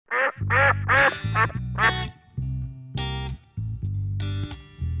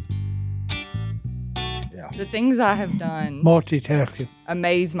Yeah. The things I have done Multitasking.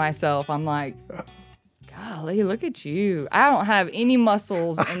 amaze myself. I'm like, golly, look at you. I don't have any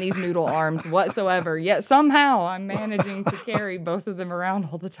muscles in these noodle arms whatsoever, yet somehow I'm managing to carry both of them around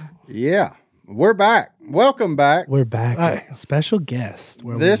all the time. Yeah. We're back. Welcome back. We're back Right. with a special guest.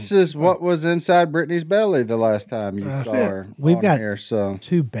 Where This is what was inside Brittany's belly the last time you saw her. We've on got here, so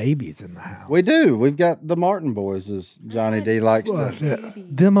two babies in the house. we do. We've got the Martin boys, as Johnny D likes That's to.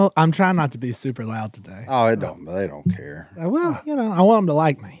 it. I'm trying not to be super loud today. Oh, they don't care. Well, I want them to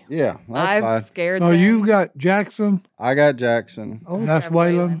like me. Yeah, that's I've fine. scared So them. you've got Jackson. I got Jackson, And that's Have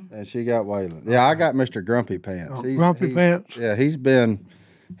Waylon. and she got Waylon. Yeah, I got Mr. Grumpy Pants. Grumpy Pants. Yeah, he's been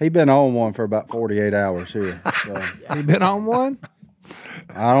on one for about 48 hours here. So You been on one?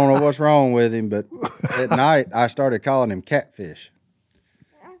 I don't know what's wrong with him, but at night I started calling him Catfish.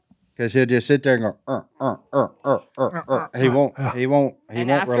 Because he'll just sit there and go, He won't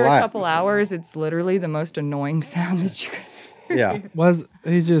And after relax. a couple hours, it's literally the most annoying sound that you could. Yeah. Was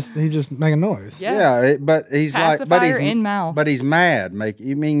he just making noise? Yeah. But he's Pacifier in mouth. But he's mad.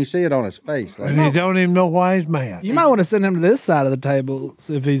 You see it on his face. Like, And he don't even know why he's mad. You might want to send him to this side of the table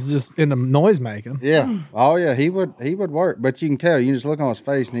if he's just into noise making. yeah. Oh yeah, he would work. But you can tell, you can just look on his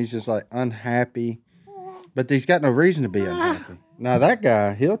face and he's just like unhappy. But he's got no reason to be unhappy. Now that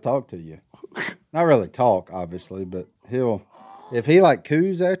guy, he'll talk to you. Not really talk, obviously, but if he like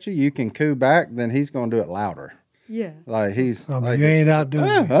coos at you, you can coo back, then he's gonna do it louder. Yeah. Like he's No, but like, you ain't outdoing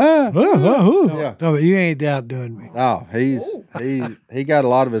me. yeah. No, but you ain't outdoing me. Oh, he got a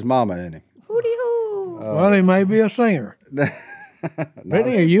lot of his mama in him. Hooty hoo. Well, he may be a singer.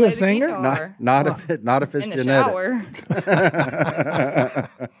 Brittany, are you a Play the singer? guitar. Not if it's In the genetic. shower.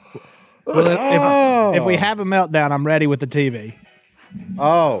 Well, if we have a meltdown, I'm ready with the TV.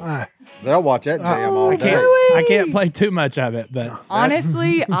 Oh, they'll watch that jam all day. I can't play too much of it, but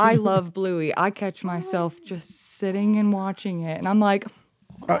Honestly, I love Bluey. I catch myself just sitting and watching it, and I'm like,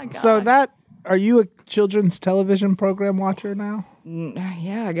 oh my God. so are you a children's television program watcher now?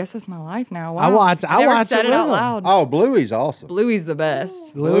 Yeah, I guess that's my life now. Wow. I watch never it said it out with 'em. loud. Oh, Bluey's awesome. Bluey's the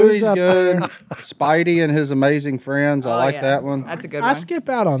best. Bluey's up good. there. Spidey and his amazing friends. I Oh, like yeah. that one. That's a good I one. skip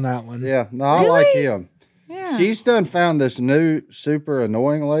out on that one. Yeah, no, I like him. Yeah. She's done found this new super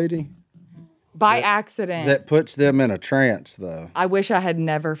annoying lady By accident. that puts them in a trance, though. I wish I had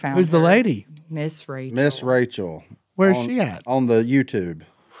never found Who's the her. lady? Miss Rachel. Miss Rachel. Where's on- she at? On the YouTube.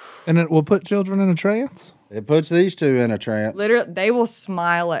 And it will put children in a trance? It puts these two in a trance. Literally, they will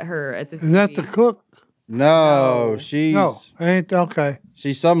smile at her at the TV. Is that the cook? No, she's No, ain't okay.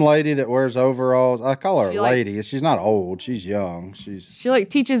 she's some lady that wears overalls. I call her She a like- lady. She's not old. She's young. She's She like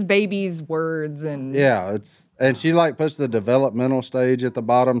teaches babies words and yeah. And she like puts the developmental stage at the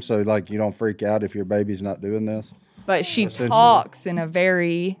bottom, so like you don't freak out if your baby's not doing this. but she talks in a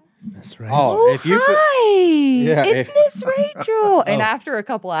very Miss Rachel. Oh, if you put, hi, Yeah, it's if- Miss Rachel. And after a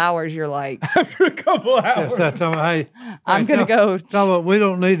couple hours, you're like, After a couple hours. That's that time. Hey, I'm gonna go. tell me, we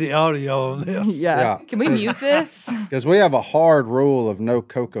don't need the audio on this. Yeah. Yeah. Can we mute this? because we have a hard rule of no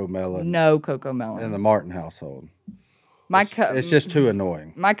cocoa melon No cocoa in melon. the Martin household. It's It's just too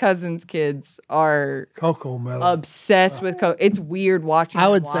annoying. my cousin's kids are Cocoa melon. obsessed with cocoa. It's weird watching. I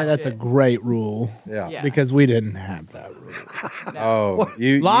them would say watch that's a it. great rule Yeah. Yeah. because we didn't have that rule. Oh,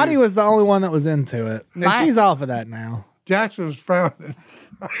 you. Lottie was the only one that was into it. And My- she's off of that now. Jackson's frowning.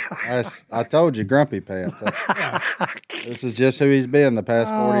 I told you, Grumpy Pants. This is just who he's been the past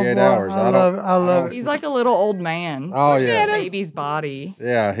 48 hours. I love it. I love it. He's like a little old man. Oh, Look yeah. at a baby's body.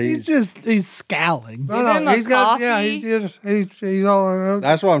 Yeah, He's scowling. Give him a he's got, yeah, coffee. he's all,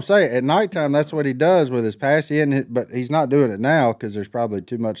 That's what I'm saying. At nighttime, that's what he does with his passy, but he's not doing it now because there's probably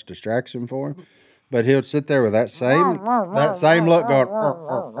too much distraction for him. But he'll sit there with that same look going.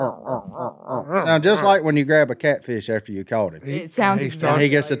 Sound just like when you grab a catfish after you caught him, It sounds he's exactly and he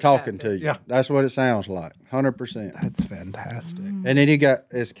gets to like talking that. to you. Yeah. That's what it sounds like, 100%. That's fantastic. And then you got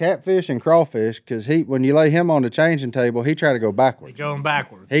his catfish and crawfish because when you lay him on the changing table, he try to go backwards. Going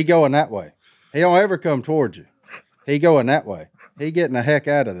backwards. He going that way. He don't ever come towards you. He going that way. He getting the heck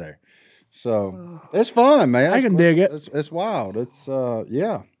out of there. So it's fun, man. I can dig it. It's wild. It's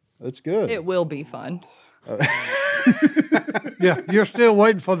yeah, it's good. It will be fun. yeah, you're still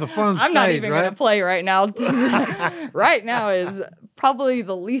waiting for the fun I'm stage, not even right? going to play right now. Right now is probably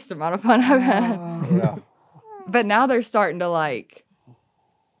the least amount of fun I've had. Yeah. But now they're starting to like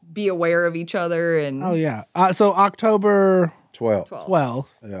be aware of each other and Oh, yeah. So October 12. 12th.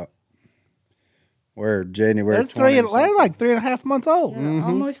 Yeah. We're January They're 20. they're like 3.5 months old.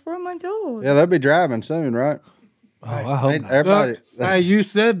 almost 4 months old. Yeah, they'll be driving soon, right? Oh, I hope Ain't not. everybody. Look, hey, you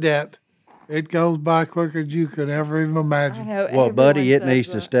said that. It goes by quicker than you could ever even I imagine. know. Well, buddy, it everyone needs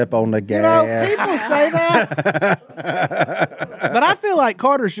says to that. step on the You gas. know, people say that, but I feel like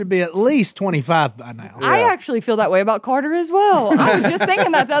Carter should be at least 25 by now. I actually feel that way about Carter as well. I was just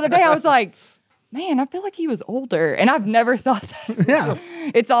thinking that the other day. I was like, man, I feel like he was older, and I've never thought that. Yeah,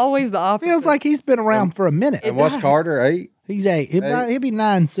 It's always the opposite. feels like he's been around for a minute. and what's does. Carter, 8? He's 8. He'll be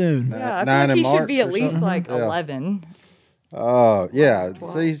 9 soon. Yeah, I 9 feel like in he should be March at or least something? like Yeah. 11. Yeah.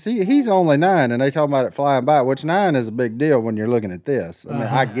 See, he's only 9, and they talking about it flying by, which 9 is a big deal when you're looking at this. I mean,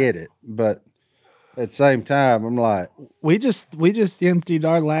 I get it, but at the same time, I'm like, We just emptied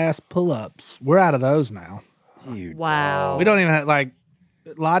our last pull-ups. We're out of those now. you. Wow. We don't even have, like,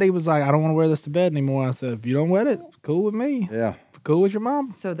 Lottie was like, I don't want to wear this to bed anymore. I said, if you don't wear it, cool with me. Yeah. Cool with your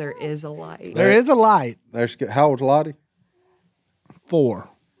mom. So there is a light. There is a light. How old's Lottie? 4.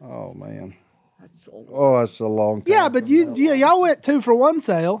 Oh man. That's so Oh, that's a long time. Yeah, but y'all went 2 for 1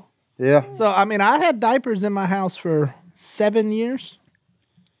 sale. Yeah. So I mean, I had diapers in my house for 7 years.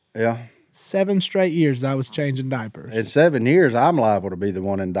 Yeah. 7 straight years I was changing diapers. In 7 years, I'm liable to be the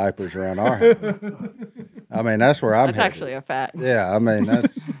one in diapers around our house. I mean, that's where I'm That's headed. actually a fact. Yeah, I mean,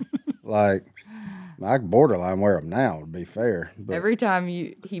 that's like, I could borderline wear them now, to be fair. But Every time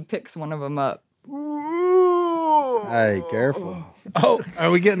he picks one of them up, hey, careful. Oh,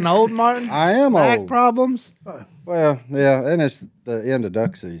 are we getting old, Martin? I am Back old. problems? Well, yeah, and it's the end of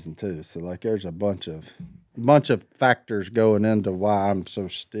duck season too. So like, there's a bunch of factors going into why I'm so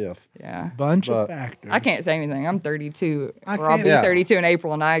stiff. yeah. Bunch of factors. I can't say anything. I'm 32. I Or I'll can't- be Yeah. 32 in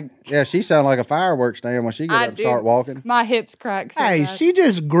April, and Yeah, she sound like a fireworks stand when she get I up and do. start walking. My hips crack. So Hey, bad. she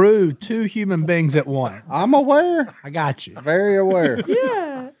just grew 2 human beings at once. I'm aware, I got you. very aware.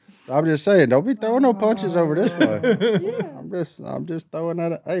 Yeah. I'm just saying, don't be throwing no punches over this way. I'm just throwing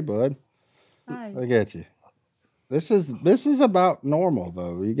that. Hey, bud, Hi. look at you. This is about normal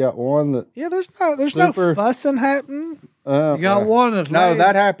though. You got one that Yeah, there's no Super- fussing happening. You got one that's no, laid.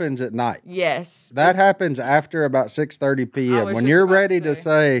 that happens at night. Yes. That happens after about 6:30 I p.m. was When just you're about to ready to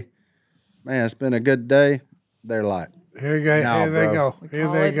say, "Man, it's been a good day," they're like, Here you go. No, Here they bro. go. Here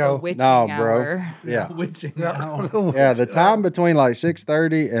Call they it the go. witching "No, bro." hour. Yeah, Witching yeah. The time between like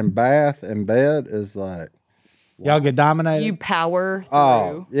 6:30 and bath and bed is like, Y'all get dominated. You power through.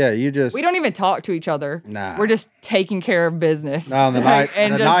 oh yeah, you just We don't even talk to each other. Nah. We're just taking care of business. no, the night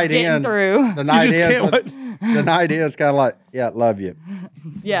and the just night getting ends. through. The night just ends. can't The night ends kind of like, yeah, love you.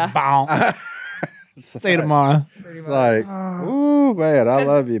 Yeah. Bow. See you tomorrow. It's like, ooh, man, I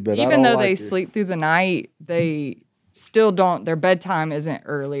love you, but I Even don't though like they you. sleep through the night, they still don't. Their bedtime isn't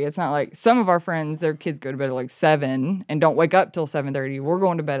early. It's not like some of our friends. Their kids go to bed at like 7 and don't wake up till 7:30. We're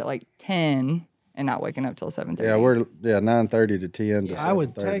going to bed at like 10 and not waking up till 7:30. Yeah, we're 9:30 to 10 to I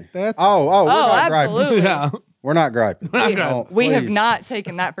would 7:30. take that. Oh, we're Oh, not griping. absolutely. Yeah. We're not griping. Don't, We have please. not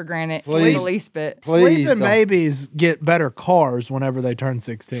taken that for granted in Please. the least bit. Please Sleeping don't. babies get better cars whenever they turn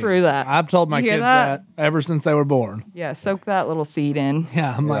 16. True that. I've told my You hear kids that? that ever since they were born. Yeah, soak that little seed in.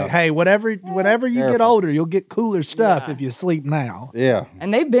 Yeah, I'm like, hey, whenever you get Careful. older, you'll get cooler stuff Yeah. if you sleep now. Yeah.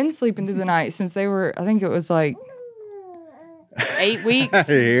 And they've been sleeping through the night since they were, I think it was like 8 weeks.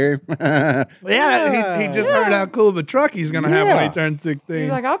 Here. Yeah, he just heard how cool of a truck he's gonna have when Yeah. he turns 16.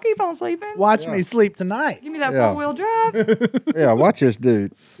 He's like, I'll keep on sleeping. Watch me sleep tonight. Give me that Yeah. 4-wheel drive. Yeah, watch this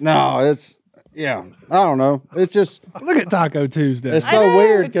dude. No, it's I don't know. It's just Look at Taco Tuesday. it's I so know,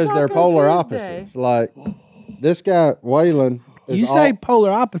 weird it's because they're Taco polar Tuesday. opposites. Like this guy Waylon. is You say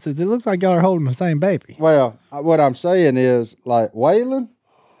polar opposites. It looks like y'all are holding the same baby. well, what I'm saying is like Waylon,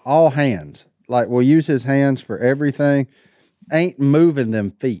 all hands. Like will use his hands for everything. Ain't moving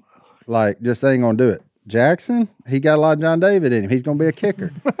them feet. Like just ain't gonna do it. Jackson, he got a lot of John David in him. He's gonna be a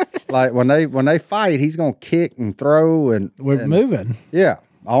kicker. Like when they fight, he's gonna kick and throw and We're moving. yeah,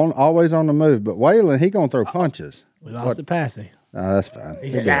 always on the move. But Waylon, he gonna throw punches. We lost the passy. No, that's fine. He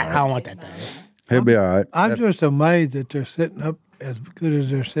said, I don't want that thing. He'll be all right. I'm just amazed that they're sitting up as good as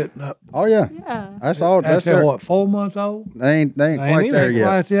they're sitting up. Oh yeah, Yeah. that's all. That's That's their, what, 4 months old? they ain't Ain't quite either. there yet.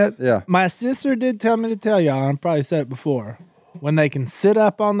 Right yet? Yeah, My sister did tell me to tell y'all, and I probably said it before, when they can sit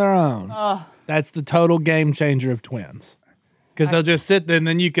up on their own, that's the total game changer of twins. Because they'll just sit there and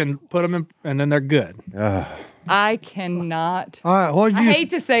then you can put them in, and then they're good. I cannot. All right, what'd I you hate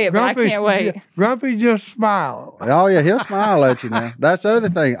to say it, but I can't wait. Grumpy just smile. oh yeah, he'll smile at you now. That's the other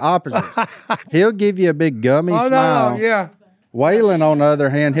thing. Opposites. He'll give you a big gummy Oh, smile. no, yeah. Waylon, on the other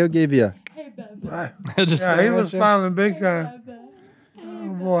hand, he'll give you. He'll just Yeah, stare he at was you. smiling big time. Oh,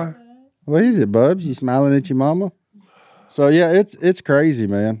 boy. What is it, Bubs? You smiling at your mama? So yeah, it's crazy,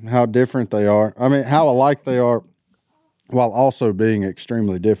 man. How different they are. I mean, how alike they are, while also being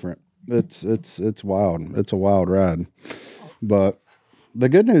extremely different. It's wild. It's a wild ride, but The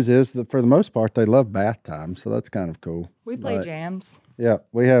good news is that for the most part, they love bath time, so that's kind of cool. We play But, jams. Yeah,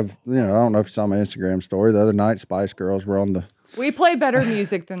 we have. I don't know if you saw my Instagram story the other night. Spice Girls were on the. We play better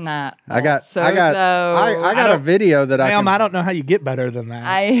music than that. I got though, a video that Ma'am, I I don't know how you get better than that.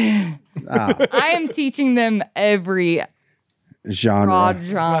 I am teaching them every genre. broad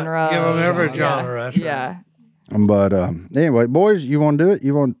genre. Give them every Yeah. genre. That's right. Yeah. But anyway, boys, you want to do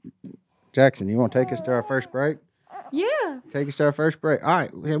it? Jackson? You want to take us to our first break? Yeah. Take us to our first break. All right,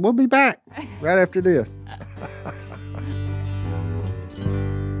 yeah, we'll be back right after this.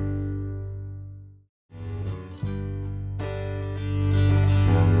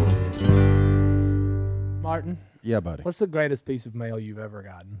 Martin, Yeah, buddy. what's the greatest piece of mail you've ever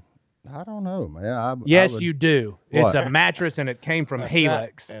gotten? I don't know, man. Yes, you do. It's What? a mattress and it came from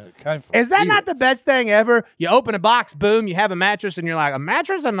Helix. And it came from Is that not the best thing ever? You open a box, boom, you have a mattress, and you're like, a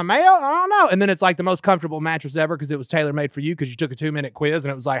mattress in the mail? I don't know. And then it's like the most comfortable mattress ever because it was tailor made for you because you took a 2-minute quiz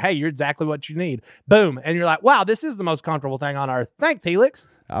and it was like, hey, you're exactly what you need. Boom. And you're like, wow, this is the most comfortable thing on earth. Thanks, Helix.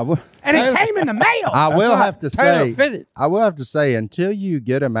 I will. And it came in the mail. I will have to tailor say. fitted. I will have to say, until you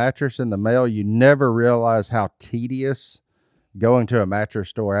get a mattress in the mail, you never realize how tedious going to a mattress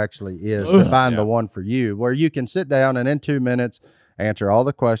store actually is to find the one for you, where you can sit down and in 2 minutes answer all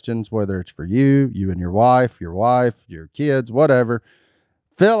the questions, whether it's for you and your wife, your kids, whatever.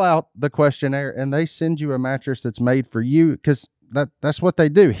 Fill out the questionnaire and they send you a mattress that's made for you because that's what they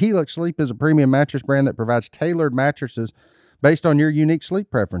do. Helix Sleep is a premium mattress brand that provides tailored mattresses based on your unique sleep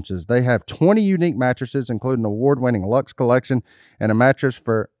preferences. They have 20 unique mattresses, including award-winning Luxe Collection and a mattress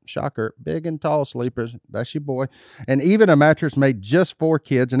for, shocker, big and tall sleepers. That's your boy. And even a mattress made just for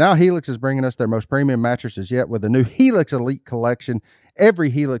kids. And now Helix is bringing us their most premium mattresses yet with the new Helix Elite Collection. Every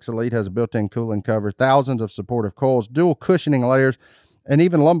Helix Elite has a built-in cooling cover, thousands of supportive coils, dual cushioning layers, and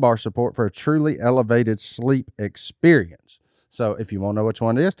even lumbar support for a truly elevated sleep experience. So if you want to know which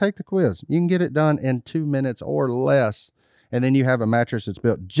one it is, take the quiz. You can get it done in 2 minutes or less. And then you have a mattress that's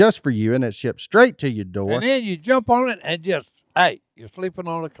built just for you and it's shipped straight to your door. And then you jump on it and just, hey, you're sleeping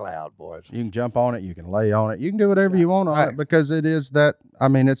on a cloud, boys. You can jump on it. You can lay on it. You can do whatever you want on it because it is that,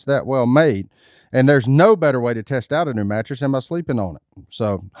 it's that well made. And there's no better way to test out a new mattress than by sleeping on it.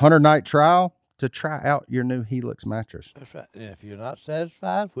 So 100-night trial to try out your new Helix mattress. That's right. And if you're not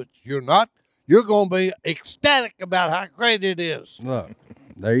satisfied, which you're not, you're going to be ecstatic about how great it is. Look,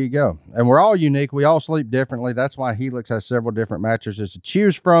 there you go. And we're all unique. We all sleep differently. That's why Helix has several different mattresses to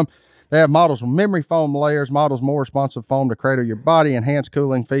choose from. They have models with memory foam layers, models more responsive foam to cradle your body, enhanced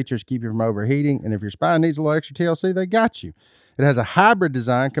cooling features keep you from overheating. And if your spine needs a little extra TLC, they got you. It has a hybrid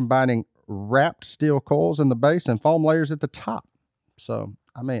design combining wrapped steel coils in the base and foam layers at the top. So,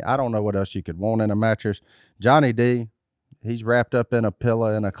 I don't know what else you could want in a mattress. Johnny D, he's wrapped up in a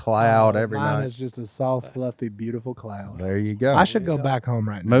pillow in a cloud every Mine night. is just a soft, fluffy, beautiful cloud. There you go. I should go back home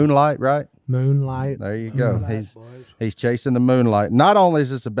right now. Moonlight, right? Moonlight. There you go. He's chasing the moonlight. Not only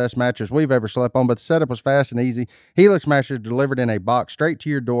is this the best mattress we've ever slept on, but the setup was fast and easy. Helix mattress delivered in a box straight to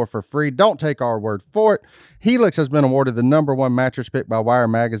your door for free. Don't take our word for it. Helix has been awarded the #1 mattress pick by Wire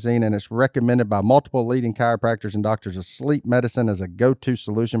Magazine, and it's recommended by multiple leading chiropractors and doctors of sleep medicine as a go-to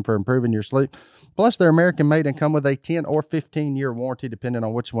solution for improving your sleep. Plus, they're American made and come with a 10 or 15-year warranty, depending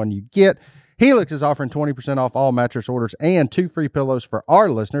on which one you get. Helix is offering 20% off all mattress orders and 2 free pillows for our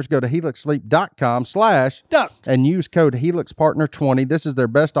listeners. Go to helixsleep.com/duck and use code HelixPartner20. This is their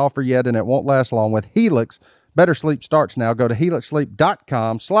best offer yet, and it won't last long. With Helix, better sleep starts now. Go to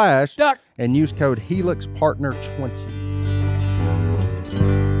helixsleep.com/duck and use code HelixPartner20.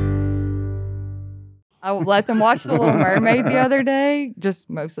 I let them watch The Little Mermaid the other day, just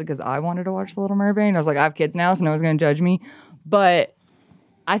mostly because I wanted to watch The Little Mermaid. I was like, I have kids now, so no one's going to judge me. But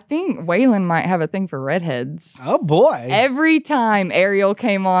I think Waylon might have a thing for redheads. Oh, boy. Every time Ariel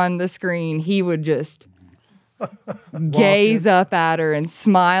came on the screen, he would just gaze up at her and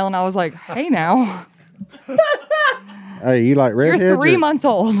smile. And I was like, hey, now, Hey, you like you're redheads? 3 months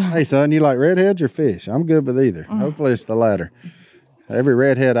old. Hey, son, you like redheads or fish? I'm good with either. Hopefully it's the latter. Every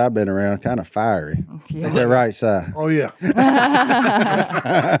redhead I've been around, kind of fiery. Yeah. Take that right side. Oh, yeah.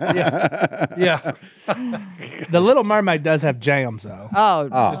 Yeah. The Little Mermaid does have jams, though. Oh,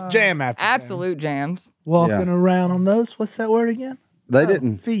 Just jam after jam. absolute jams. Walking around on those. What's that word again? They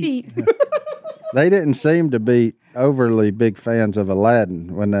didn't. Feet. They didn't seem to be overly big fans of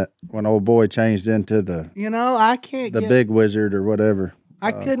Aladdin when old boy changed into the I can't get... big wizard or whatever.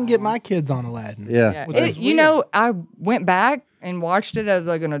 I couldn't get my kids on Aladdin. Yeah. Yeah. I went back and watched it as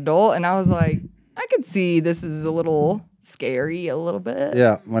like an adult, and I was like, I could see this is a little scary a little bit.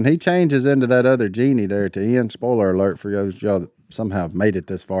 Yeah. When he changes into that other genie there at the end, spoiler alert for those of y'all that somehow made it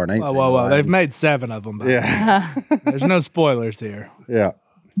this far and ain't seen Whoa. Aladdin. They've made 7 of them. Yeah. There's no spoilers here. Yeah.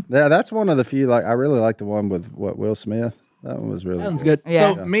 Yeah, that's one of the few. Like, I really like the one with Will Smith. That one was really That one's good. good.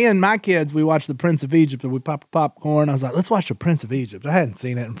 Yeah. So me and my kids, we watched The Prince of Egypt and we popped popcorn. I was like, let's watch The Prince of Egypt. I hadn't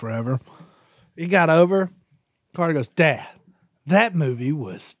seen it in forever. He got over. Carter goes, Dad, that movie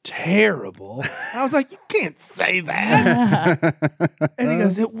was terrible. I was like, you can't say that. And he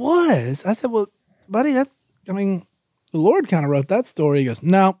goes, it was. I said, well, buddy, the Lord kind of wrote that story. He goes,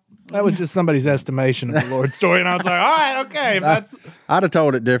 no, that was just somebody's estimation of the Lord's story. And I was like, all right, okay. If I'd have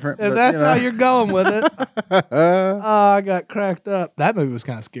told it different. if but, that's you know. how you're going with it. I got cracked up. That movie was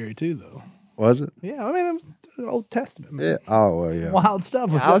kind of scary too, though. Was it? Yeah, I mean, it was the Old Testament, man. Yeah. Oh, well, yeah. Wild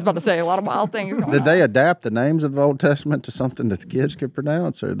stuff. I was about to say a lot of wild things going Did on. they adapt the names of the Old Testament to something that the kids could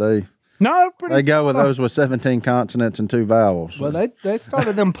pronounce, or they No, pretty. they go with those with 17 consonants and 2 vowels? Well, they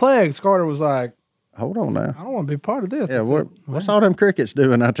started them plagues. Carter was like, Hold on now. I don't want to be part of this. Yeah, I said, what's all them crickets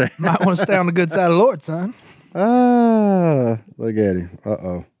doing out there? might want to stay on the good side of the Lord, son. Look at him.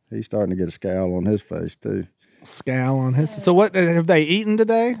 Uh-oh. He's starting to get a scowl on his face, too. Scowl on his. So what have they eaten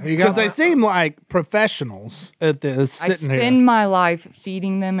today? You got Because they seem like professionals at this. I Sitting spend here. my life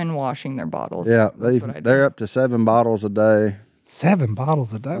feeding them and washing their bottles. Yeah, That's what I do. they're up to 7 bottles a day. 7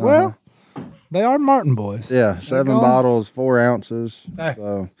 bottles a day. Well, they are Martin boys. Yeah, 7 going. bottles, 4 ounces. Hey.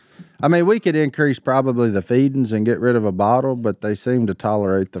 So, I mean, we could increase probably the feedings and get rid of a bottle, but they seem to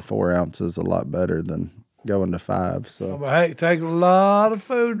tolerate the 4 ounces a lot better than going to 5. So But hey, it takes a lot of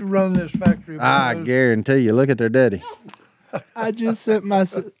food to run this factory. I boys. guarantee you, look at their daddy. I just sent my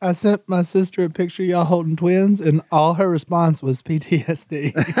sister a picture of y'all holding twins, and all her response was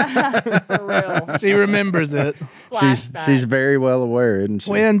PTSD. For real. She remembers it. Flashback. She's very well aware, isn't she?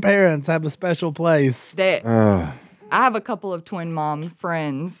 Twin parents have a special place. I have a couple of twin mom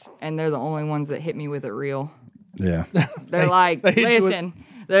friends, and they're the only ones that hit me with it real. Yeah. They're like, they hit you with- listen.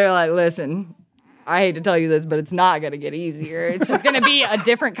 They're like, listen. I hate to tell you this, but it's not gonna get easier. It's just gonna be a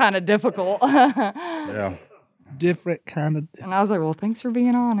different kind of difficult. Yeah. Different kind of. And I was like, well, thanks for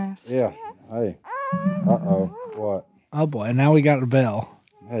being honest. Yeah. Hey. Uh-oh. What? Oh boy! And now we got a bell.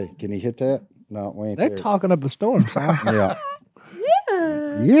 Hey, can he hit that? No, we ain't They're there. talking up a storm, son. Yeah.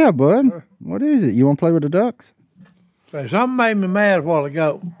 Yeah, bud. What is it? You want to play with the ducks? Say, something made me mad a while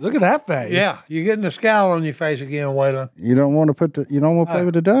ago. Look at that face. Yeah, you're getting a scowl on your face again, Waylon. You don't want to play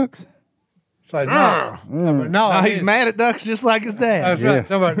with the ducks? Say, no. No, No, I he's need- mad at ducks just like his dad. That's right.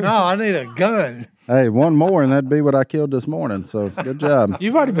 Somebody, no, I need a gun. Hey, one more and that'd be what I killed this morning. So good job.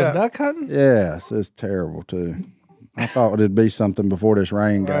 You've already been duck hunting. Yes, it's terrible too. I thought it'd be something before this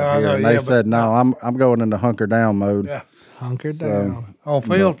rain got Well, I here, know, and yeah, they but said no. I'm going into hunker down mode. Yeah. Hunker down. On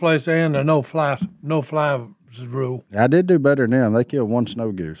Field's place, they in the no fly rule. I did do better than them. They killed 1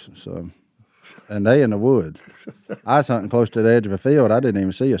 snow goose, so and they in the woods. I was hunting close to the edge of a field. I didn't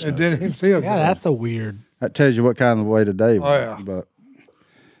even see a It snow. didn't even feel Yeah, good. that's a weird. That tells you what kind of way the day was. Oh, yeah. But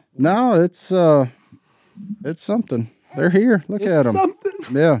no, it's something. They're here. Look at them.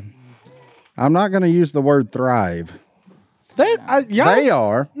 Something. Yeah. I'm not going to use the word thrive. Y'all, They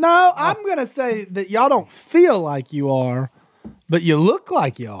are. No, I'm gonna say that y'all don't feel like you are, but you look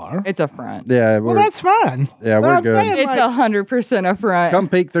like you are. It's a front. Yeah, Well, that's fine. Yeah, But we're I'm good. saying, It's like, 100% a front. Come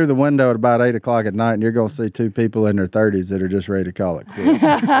peek through the window at about 8 o'clock at night, and you're going to see 2 people in their 30s that are just ready to call it quits.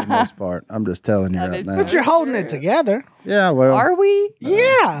 For the most part, I'm just telling you That right is now. but you're holding it together. Yeah, well, Are we?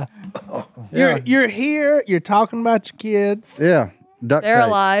 Yeah. yeah, You're here. You're talking about your kids. yeah. Duct They're tape.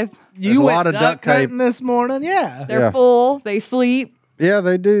 alive. There's You a went lot of duck duct tape. hunting this morning. Yeah. They're Yeah. full. They sleep. Yeah,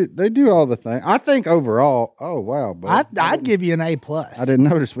 they do. They do all the things. I think overall. Oh wow, but I'd give you an A+. I didn't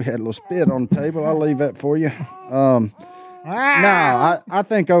notice we had a little spit on the table. I'll leave that for you. No, I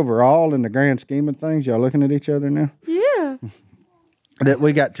think overall, in the grand scheme of things, y'all looking at each other now. Yeah. That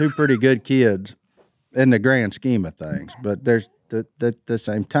we got 2 pretty good kids in the grand scheme of things, but there's the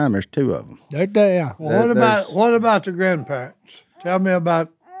same time there's 2 of them. They're there. Well, there's- what about the grandparents? Tell me about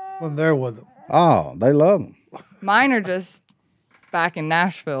when they're with them. Oh, they love them. Mine are just back in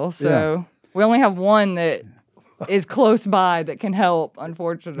Nashville. So we only have one that is close by that can help,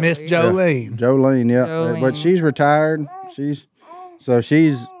 unfortunately. Miss Jolene. Jolene, yeah, Jolene. but she's retired. She's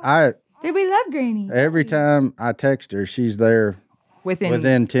Did we love Granny? every time I text her, she's there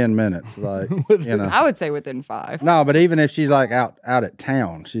within 10 minutes. Like, you know. I would say within 5. No, but even if she's like out at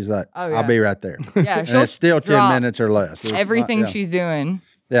town, she's like, Oh, yeah. I'll be right there. Yeah, And she'll it's still 10 drop minutes or less. It's not- Everything yeah. she's doing.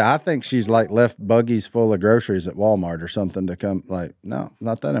 Yeah, I think she's like left buggies full of groceries at Walmart or something to come. Like, no,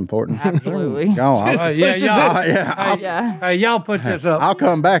 not that important. Absolutely. Go on. Yeah, y'all, Yeah. hey, y'all put this up. I'll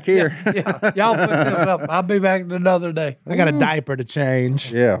come back here. Y'all put this up. I'll be back another day. I got a diaper to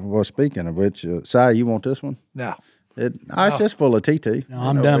change. Yeah, well, speaking of which, Si, you want this one? No. It's just full of TT. No,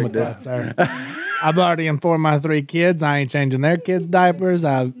 I'm done with that, sir. I've already informed my 3 kids I ain't changing their kids' diapers.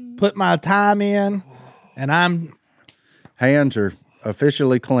 I've put my time in, and Hands are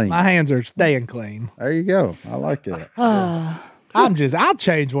officially clean. my hands are staying clean. There you go. I like that. I'll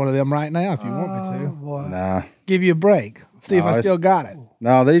change one of them right now if you want me to. Nah. Give you a break. See if I it's- still got it.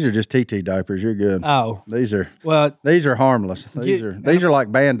 No, these are just TT diapers. You're good. Oh, These are well, harmless. These are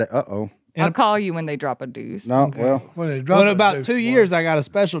like Band-Aid. Uh-oh. I'll call you when they drop a deuce. No, well, When they drop what it, about dude, 2 years? I got a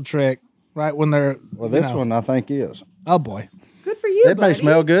special trick right when they're. this one I think is. Oh boy. Good for you, It may buddy.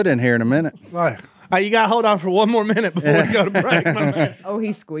 smell good in here in a minute. Right. You got to hold on for one more minute before we go to break, my man. Oh,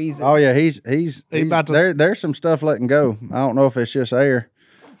 he's squeezing. Oh yeah, he's about to- there's some stuff letting go. I don't know if it's just air,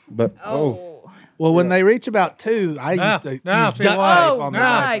 but Oh. Well, when they reach about 2, I Now- used to now use I feel duct why. tape Oh on the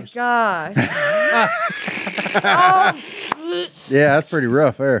my diapers. gosh. yeah, that's pretty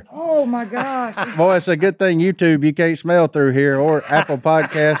rough there. Oh my gosh. Boy, it's a good thing YouTube you can't smell through here, or Apple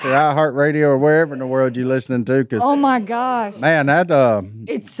Podcast or iHeartRadio or wherever in the world you're listening to. Because Oh my gosh. man,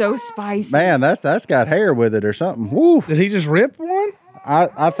 It's so spicy. that's got hair with it or something. Woo! Did he just rip one?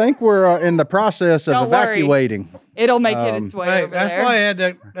 I think we're in the process of Don't worry. evacuating. It'll make it its way Hey, over that's there. why he had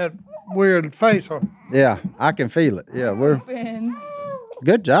that weird face on. Yeah, I can feel it. Yeah, we're Ben.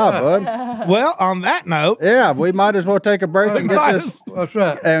 good job, bud. Well, on that note, Yeah, we might as well take a break and get this That's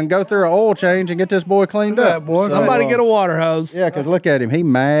right. and go through an oil change and get this boy cleaned Yeah, up. boy. somebody get a water hose. Yeah, because look at him. He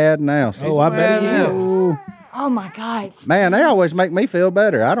mad now. See? Oh, I bet he Man, is. Ooh. Oh my God. Man, they always make me feel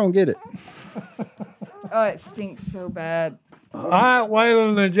better. I don't get it. Oh, it stinks so bad. All right,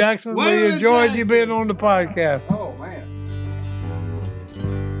 Waylon and Jackson, we enjoyed you being on the podcast. Oh, man.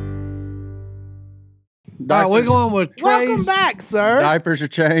 All right, we're going with Trey's. Welcome back, sir. Diapers are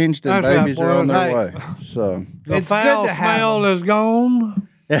changed and That's right, babies are on their boy. way. So, The It's good foul to have smell is gone.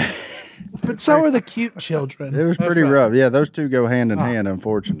 But so are the cute children. it was pretty rough. Yeah, those two go hand in hand,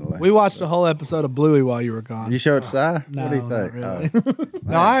 unfortunately. We watched a whole episode of Bluey while you were gone. You showed Si? What do you No, think? not really.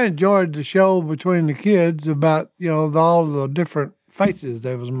 Now, I enjoyed the show between the kids about, all the different faces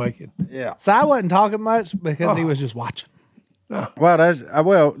they was making. Yeah. Si wasn't talking much because he was just watching. Well,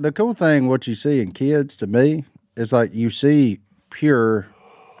 the cool thing, what you see in kids to me, is like you see pure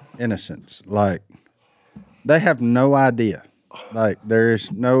innocence. Like they have no idea. Like there is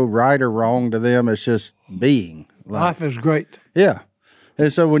no right or wrong to them. It's just being. Like, Life is great. yeah.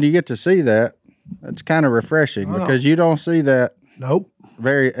 And so when you get to see that, it's kind of refreshing because you don't see that Nope.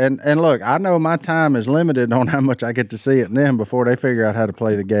 and look, I know my time is limited on how much I get to see it in them before they figure out how to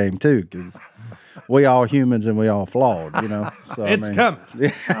play the game too, because we all humans and we all flawed, So It's coming.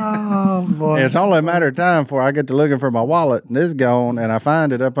 Oh, boy. It's only a matter of time before I get to looking for my wallet and it's gone, and I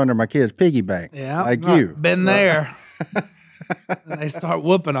find it up under my kid's piggy bank. Yeah. like you. Been there. And they start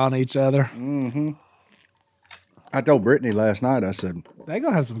whooping on each other. I told Brittany last night. I said, They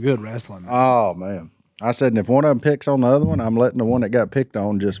gonna have some good wrestling. "Oh man," I said, "And if one of them picks on the other one, I'm letting the one that got picked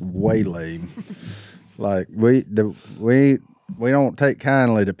on just waylay him." Like we don't take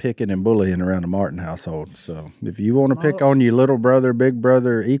kindly to picking and bullying around the Martin household. So if you want to pick on your little brother, big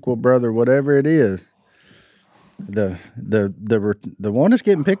brother, equal brother, whatever it is, the one that's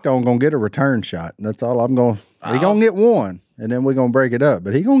getting picked on gonna get a return shot. And that's all I'm going. He gonna get one, and then we're gonna break it up.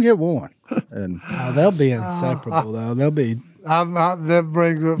 But he gonna get one. And They'll be inseparable though. They'll be. That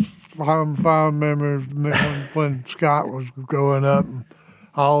brings up fond memories when Scott was growing up and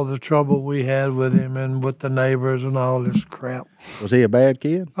all the trouble we had with him and with the neighbors and all this crap. was he a bad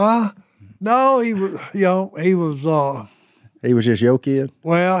kid? No, he was, he was, He was just your kid.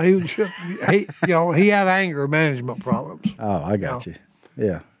 well, he was, he had anger management problems. Oh, I got you.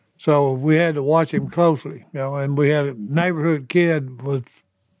 Yeah. So we had to watch him closely, and we had a neighborhood kid was,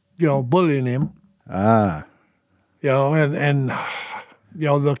 bullying him, Ah. and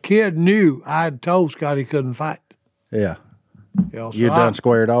the kid knew I had told Scott he couldn't fight. Yeah. So You done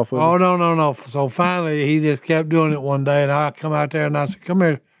squared off with Oh, him? no. So finally, he just kept doing it one day, and I come out there and I said, come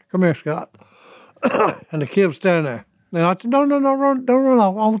here, Scott. And the kid was standing there. And I said, no, don't run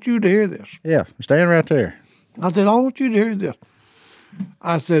off. I want you to hear this. Yeah. Stand right there. I said, I want you to hear this.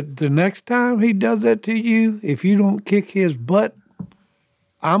 I said, the next time he does that to you, if you don't kick his butt,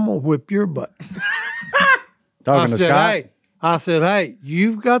 I'm going to whip your butt. Talking to Scott. I said, hey,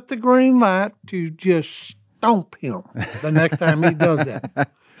 you've got the green light to just stomp him the next time he does that.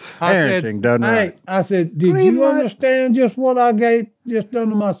 Parenting done right. I said, did Green you light. understand just what I just done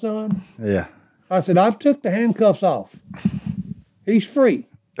to my son? Yeah. I said, I've took the handcuffs off. He's free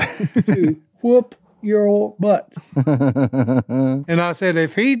to whoop your butt. And I said,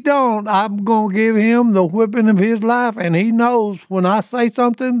 if he don't, I'm going to give him the whipping of his life. And he knows when I say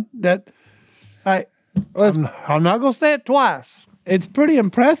something that, hey, Well, I'm not going to say it twice. it's pretty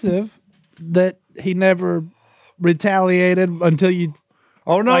impressive that he never retaliated until you.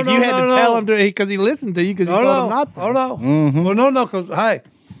 Oh, no, Like no, you had no, to no. tell him to, because he listened to you because you Oh, told no. him not to. Oh, no. Mm-hmm. Well, no, because, hey,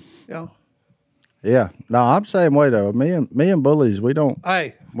 you know, Yeah. No, I'm the same way though. Me and bullies, we don't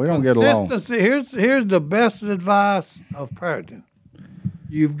hey. get along. Consistency. Here's the best advice of parenting.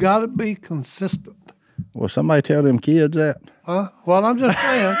 You've got to be consistent. Will somebody tell them kids that? Huh? Well, I'm just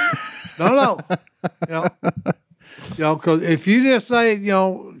saying. No. Because if you just say,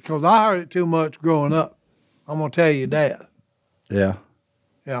 because I heard it too much growing up, I'm gonna tell you that. Yeah.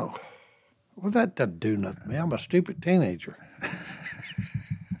 Well, that doesn't do nothing, man. I'm a stupid teenager.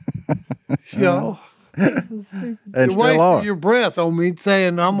 You And you're still wasting are. your breath on me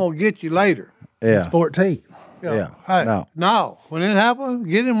saying I'm gonna get you later. Yeah. 14. Yeah. Hey, No. no. When it happened,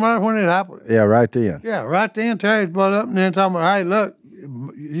 get him right when it happened. Yeah, right then. Yeah, right then, Terry's butt up and then talking about, hey, look,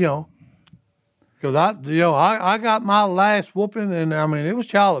 because I got my last whooping, and I mean, it was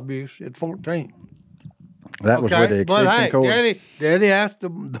child abuse at 14. That was with the But extension hey, cord. Daddy asked the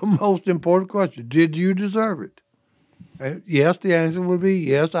most important question: did you deserve it? And yes, the answer would be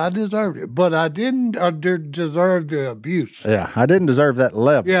yes, I deserved it, but I didn't deserve the abuse. Yeah, I didn't deserve that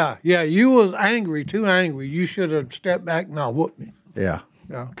level. Yeah, you was angry, too angry. You should have stepped back and not whooped me. Yeah.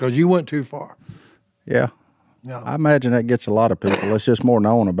 Yeah, because you went too far. Yeah. Yeah. I imagine that gets a lot of people. It's just more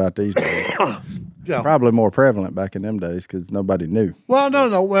known about these days. Yeah. Probably more prevalent back in them days because nobody knew. Well,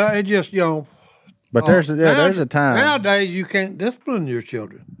 no. Well, it just But there's a time. Nowadays, you can't discipline your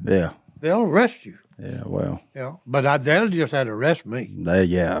children. Yeah. They'll arrest you. Yeah. Well, But they'll just had to arrest me.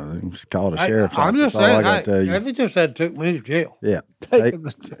 it's called a sheriff's I'm office. just All I saying, got to tell you. they just had took me to jail. Yeah.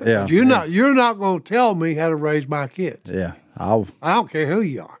 Yeah. You're not going to tell me how to raise my kids. Yeah. I don't care who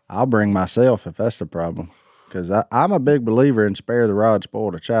you are. I'll bring myself if that's the problem. Because I'm a big believer in spare the rod,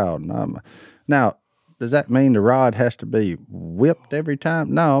 spoil the child. Now, does that mean the rod has to be whipped every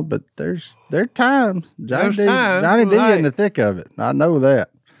time? No, but there are times. Johnny D in the thick of it. I know that.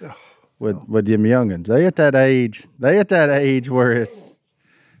 With them youngins, they at that age where it's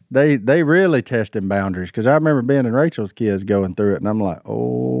they really testing boundaries. Because I remember being in Rachel's kids going through it, and I'm like,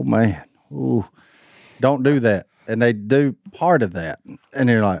 oh man, ooh, don't do that. And they do part of that, and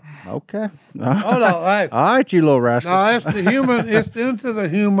you're like, okay, Oh no, hey. all right, you little rascal. No, it's the human. It's into the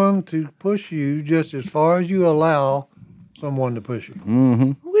human to push you just as far as you allow someone to push you.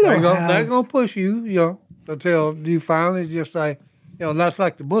 Mm-hmm. They're gonna push you, until you finally just say, that's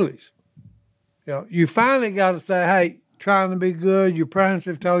like the bullies. You finally got to say, hey, trying to be good. Your parents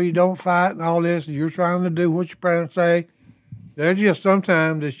have told you don't fight and all this, and you're trying to do what your parents say. There's just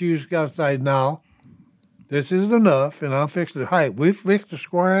sometimes that you just got to say, no, this is enough, and I'm fixing it. Hey, we fixed to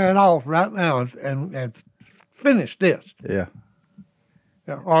square it off right now and finish this. Yeah,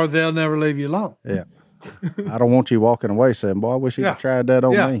 Or they'll never leave you alone. yeah. I don't want you walking away saying, boy, I wish you'd have tried that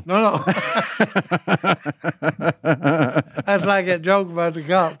on me. No. That's like that joke about the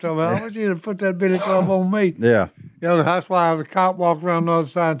cop talking about, I wish you'd have put that billy club on me. Yeah, That's why the cop walked around the other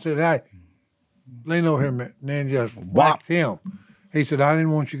side and said, hey, lean over here a minute. And then just whacked him. He said, I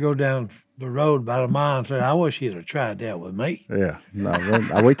didn't want you to go down the road about a mile and said, I wish you'd have tried that with me. yeah.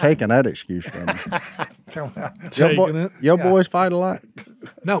 No, we taking that excuse from you. Your boys fight a lot?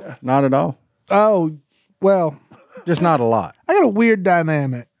 No. Not at all. Oh, well, Just not a lot. I got a weird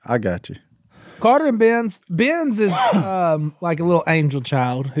dynamic. I got you. Carter and Benz. Benz is like a little angel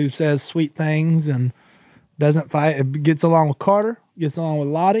child who says sweet things and doesn't fight. It gets along with Carter, gets along with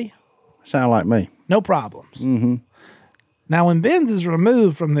Lottie. Sound like me. No problems. Mm-hmm. Now, when Benz is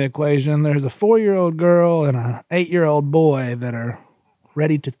removed from the equation, there's a 4-year-old girl and an 8-year-old boy that are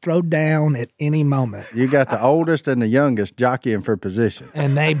ready to throw down at any moment. You got the oldest and the youngest jockeying for position.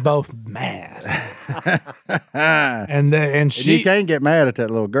 And they both mad. and And she you can't get mad at that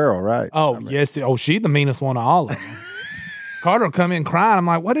little girl, right? Oh, yes. Oh, she's the meanest one of all of them. Carter will come in crying. I'm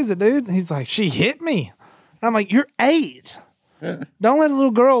like, what is it, dude? And he's like, she hit me. And I'm like, you're 8. Don't let a little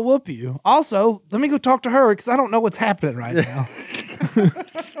girl whoop you. Also, let me go talk to her because I don't know what's happening right now.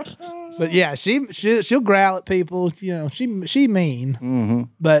 But yeah, she'll growl at people. She mean. Mm-hmm.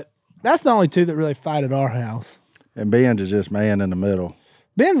 But that's the only two that really fight at our house. And Ben's is just man in the middle.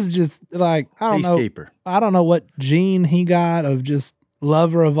 Ben's is just like, I don't know. Peacekeeper. I don't know what gene he got of just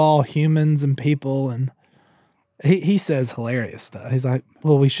lover of all humans and people. And he says hilarious stuff. He's like,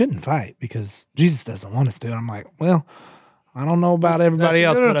 well, we shouldn't fight because Jesus doesn't want us to. And I'm like, well, I don't know about everybody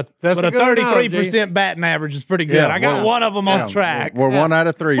else, but a 33% batting average is pretty good. Yeah, I got one of them on track. We're 1 out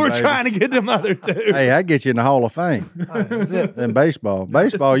of 3. We're baby. trying to get them other 2. Hey, I get you in the Hall of Fame. In baseball.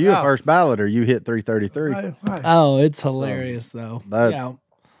 Baseball, you a first balloter. You hit 333. Oh, it's hilarious though. That- yeah.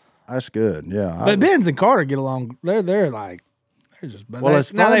 That's good. Yeah. But Benz and Carter get along. They're like they're just. But Well,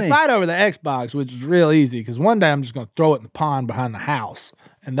 it's now they funny. fight over the Xbox, which is real easy because one day I'm just gonna throw it in the pond behind the house,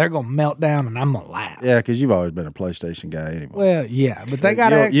 and they're gonna melt down, and I'm gonna laugh. Yeah, because you've always been a PlayStation guy anyway. Well, yeah, but they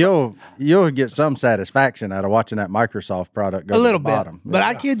got You'll get some satisfaction out of watching that Microsoft product go a to little the bit. bottom. But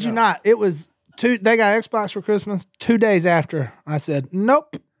I kid you not, it was they got Xbox for Christmas 2 days after I said,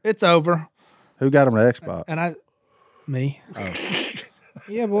 nope, it's over. Who got them the Xbox? And me.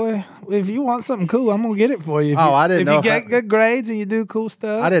 Yeah, boy. If you want something cool, I'm gonna get it for you. If Oh, you, I didn't if know you if get that- good grades and you do cool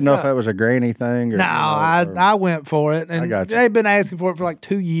stuff. I didn't know if that was a granny thing. Or, No, or- I went for it, and got you. they've been asking for it for like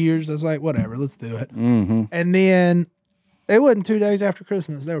 2 years. I was like, whatever, let's do it. Mm-hmm. And then it wasn't 2 days after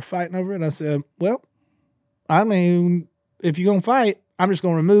Christmas. They were fighting over it. I said, well, I mean, if you're gonna fight, I'm just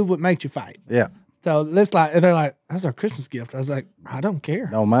gonna remove what makes you fight. Yeah, So that's like they're like, that's our Christmas gift. I was like, I don't care.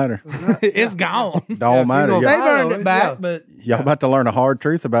 don't matter. It's gone. Don't matter. gonna They've Y'all, fight earned over it it, back, yeah. but y'all about to learn a hard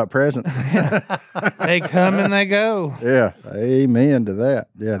truth about presents. they come and they go. Yeah, amen to that.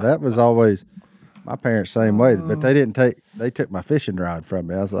 Yeah, that was always my parents' same way, but they took my fishing rod from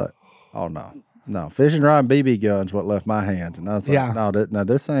me. I was like, oh no, fishing rod and BB guns what left my hands, and I was like, Yeah. no,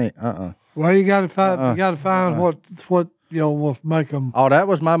 this ain't. Well, you got to find. You got to find what will make them. Oh, that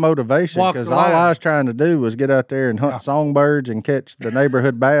was my motivation Walk because the all line. I was trying to do was get out there and hunt songbirds and catch the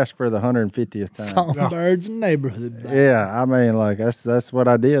neighborhood bass for the 150th time. Songbirds and neighborhood. Yeah, I mean, like that's what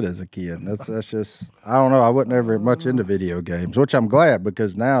I did as a kid. That's just I don't know. I wasn't ever much into video games, which I'm glad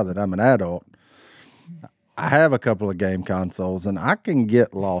because now that I'm an adult, I have a couple of game consoles and I can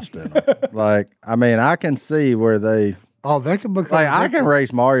get lost in them. Like, I mean, I can see where they Oh, they can become. like. I can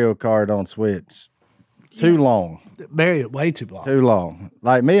race Mario Kart on Switch. Too long. Buried it way too long. Too long.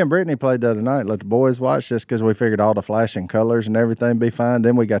 Like me and Brittany played the other night. Let the boys watch just because we figured all the flashing colors and everything be fine.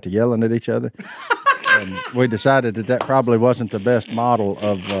 Then we got to yelling at each other. And we decided that probably wasn't the best model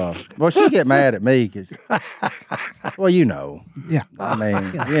of. Well, she get mad at me because. Well, you know. Yeah. I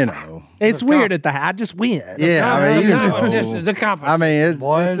mean, you know. It's weird at the I just win. Yeah, I mean, you know. The competition. I mean,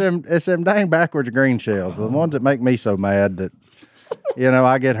 boys. it's them dang backwards green shells, the ones that make me so mad that.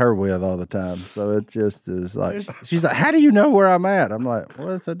 I get her with all the time. So it just is like, she's like, how do you know where I'm at? I'm like,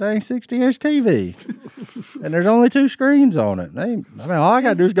 well, it's a dang 60-inch TV. And there's only 2 screens on it. All I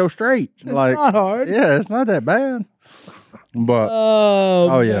got to do is go straight. It's not hard. Yeah, it's not that bad. But,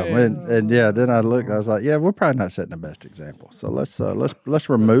 yeah. And yeah, then I looked, I was like, yeah, we're probably not setting the best example. So let's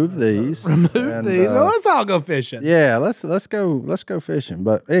remove these. Let's all go fishing. Yeah, let's go fishing.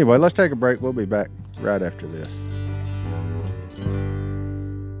 But anyway, let's take a break. We'll be back right after this.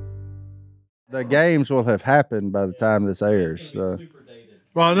 The games will have happened by the time this airs. So.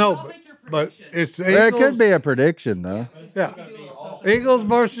 Well, no, but it's the Well, it Eagles. could be a prediction, though. Yeah, Eagles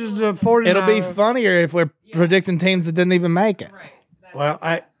versus the 49ers. It'll be funnier if we're predicting teams that didn't even make it. Well,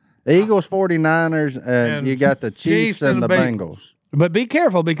 Eagles, 49ers, and And you got the Chiefs and the Bengals. But be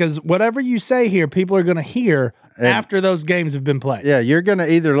careful because whatever you say here, people are going to hear after those games have been played. Yeah, you're going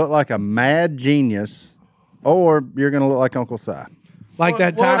to either look like a mad genius or you're going to look like Uncle Si. Like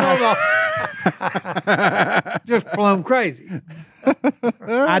that time just plumb crazy.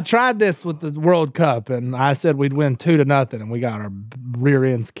 I tried this with the World Cup, and I said we'd win 2-0, and we got our rear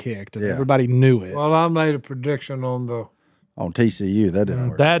ends kicked, and Yeah. everybody knew it. Well, I made a prediction on the On TCU, that didn't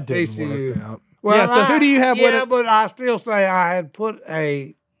work. That didn't TCU. work out. Well, yeah, so who do you have Yeah, winning? but I still say I had put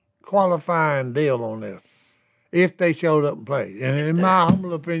a qualifying deal on this if they showed up and played. And in my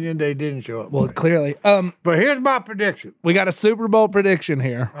humble opinion, they didn't show up. and Well, play. clearly. But here's my prediction. We got a Super Bowl prediction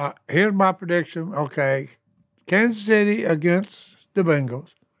here. Here's my prediction. Okay, Kansas City against the Bengals.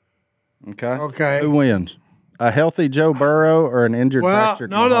 Okay. Okay. Who wins? A healthy Joe Burrow or an injured Well,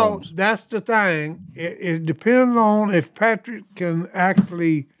 Patrick no, Mahomes? that's the thing. It depends on if Patrick can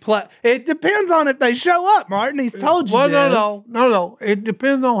actually. It depends on if they show up, Martin. He's told you Well, this. no. It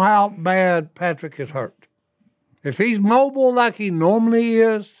depends on how bad Patrick is hurt. If he's mobile like he normally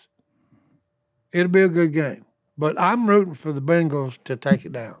is, it'll be a good game. But I'm rooting for the Bengals to take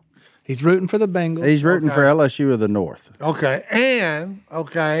it down. He's rooting for the Bengals. He's rooting for LSU of the North. Okay,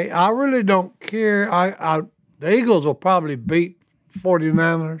 I really don't care. The Eagles will probably beat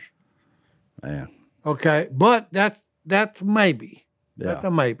 49ers. Man. Okay, but that's maybe. Yeah. That's a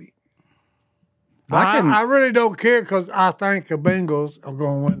maybe. I I really don't care because I think the Bengals are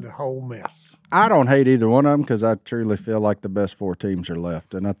going to win the whole mess. I don't hate either one of them because I truly feel like the best 4 teams are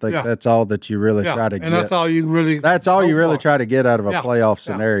left, and I think Yeah. that's all that you really try to and get. that's all you really. That's all you go really for. try to get out of a Yeah. playoff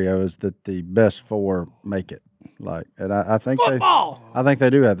Yeah. scenario is that the best 4 make it. Like, and I think they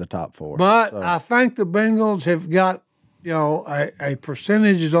do have the top 4. But So, I think the Bengals have got a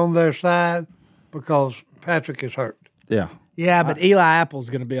percentage on their side because Patrick is hurt. yeah, Yeah, but Eli Apple's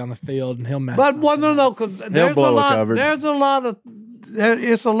going to be on the field, and he'll mess. But no, because there's a blow a lot. coverage. There's a lot of.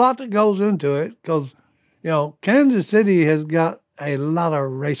 It's a lot that goes into it because, Kansas City has got a lot of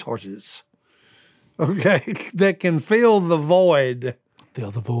racehorses. Okay, that can fill the void.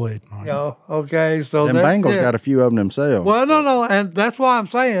 Fill the void, Mark. Okay, so Them Bengals got a few of them themselves. Well, no, and that's why I'm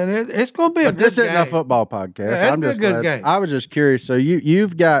saying it's going to be a But good this isn't game. a football podcast. Yeah, I'm it'll just be a good glad- game. I was just curious. So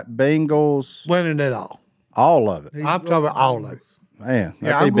you've got Bengals, Winning it all. of it. I'm talking about all of it. Man, Yeah,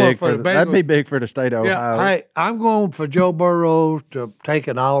 that'd I'm be going big for for the that'd Bengals. be big for the state of Yeah, Ohio. hey, I'm going for Joe Burrow to take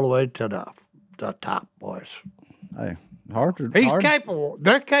it all the way to the top, boys. Hey, hard to He's hard, capable.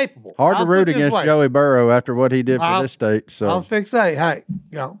 They're capable. hard to I'll root put it this against way. Joey Burrow after what he did for I'll- this state. So I'll fix that. Hey,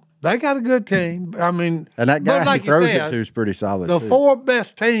 they got a good team. I mean, and that but guy like he you throws said, it to is pretty solid. the too. 4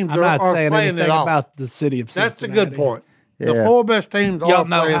 best teams I'm are, not are saying playing anything it all. about the city of That's Cincinnati. a good point. The Yeah. 4 best teams Y'all are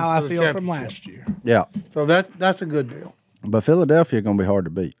know playing how I for the feel from championship. last year. Yeah, So that's a good deal. but Philadelphia going to be hard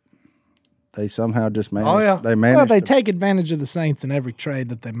to beat. They somehow just managed. yeah. They managed. Well, they to- take advantage of the Saints in every trade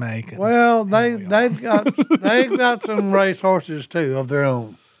that they make. Well, they've got some race horses too of their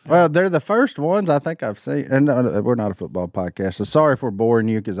own. Well, they're the first ones I think I've seen, and we're not a football podcast, so sorry if we're boring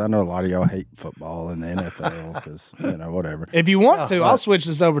you because I know a lot of y'all hate football and the NFL because whatever. If you want to, I'll switch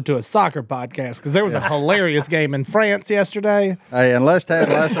this over to a soccer podcast because there was a hilarious game in France yesterday. Hey, unless Ted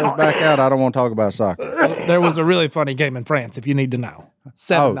Lasso's back out, I don't want to talk about soccer. There was a really funny game in France, if you need to know.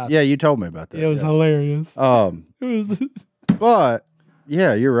 7-0. Oh, yeah, you told me about that. It was yeah. hilarious. It was But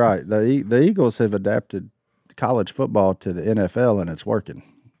yeah, you're right. The Eagles have adapted college football to the NFL, and it's working.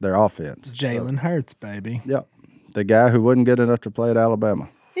 Their offense. Jalen Hurts, baby. Yep. The guy who wasn't good enough to play at Alabama.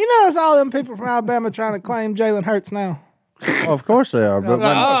 You know, it's all them people from Alabama trying to claim Jalen Hurts now. Well, of course they are. But when-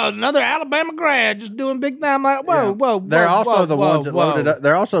 Oh, another Alabama grad just doing big time. Like, whoa. they're also whoa, the whoa, ones that whoa. loaded up.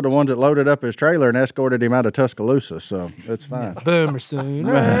 They're also the ones that loaded up his trailer and escorted him out of Tuscaloosa. So it's fine. Boomer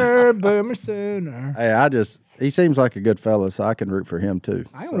Sooner, Boomer Sooner. Hey, he seems like a good fella, so I can root for him too.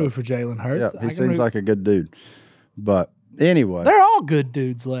 I can root for Jalen Hurts. Yeah, I he can seems root- like a good dude. But anyway, They're all good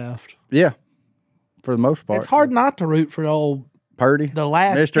dudes left. yeah, for the most part, It's hard not to root for old Purdy, the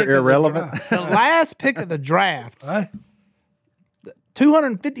last Mr. pick of the Irrelevant. the last pick of the draft. Hey,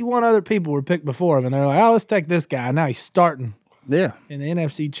 251 other people were picked before him, and they're like, "Oh, let's take this guy." Now he's starting Yeah, in the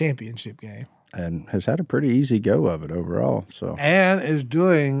NFC Championship game. and has had a pretty easy go of it overall. So and is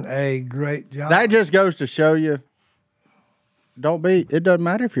doing a great job. that just goes to show you. It doesn't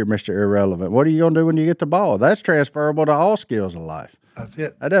matter if you're Mr. Irrelevant. What are you going to do when you get the ball? That's transferable to all skills of life. That's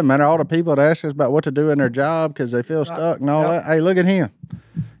it. That doesn't matter. All the people that ask us about what to do in their job because they feel stuck and all that. Hey, look at him.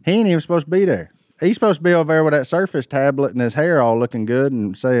 He ain't even supposed to be there. He's supposed to be over there with that Surface tablet and his hair all looking good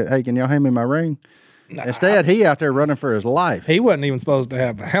and say, hey, can y'all hand me my ring? Instead, he out there running for his life. He wasn't even supposed to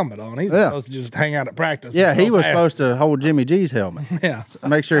have a helmet on. He's Yeah. supposed to just hang out at practice. Yeah, and he go was past. supposed to hold Jimmy G's helmet. Yeah.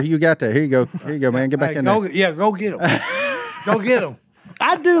 Make sure you got that. Here you go, man. Get back Hey, in go, there. go get him. Go get him.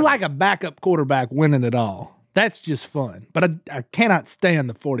 I do like a backup quarterback winning it all. That's just fun. But I cannot stand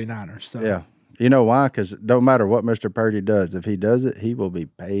the 49ers. So. Yeah. You know why? Because it don't matter what Mr. Purdy does. If he does it, he will be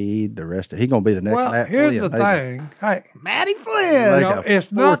paid the rest of He's going to be the next Well, Matt here's Flynn. the thing. Hey, Matty Flynn. Like you know, a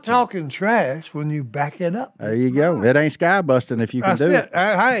it's not fortune. talking trash when you back it up. There you go. It ain't sky busting if you can That's do it. it.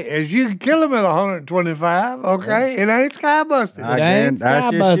 Hey, as you can kill him at 125, okay? It ain't sky busting. I It ain't that's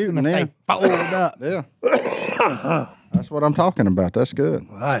sky just busting shooting if in. they fold up. Yeah. That's what I'm talking about. That's good.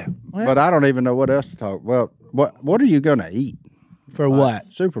 Hey, But I don't even know what else to talk. Well, what are you going to eat? For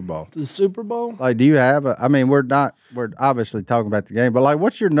what? Super Bowl. The Super Bowl? Like, do you have we're obviously talking about the game, but like,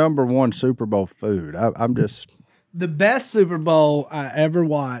 what's your number one Super Bowl food? I'm just, The best Super Bowl I ever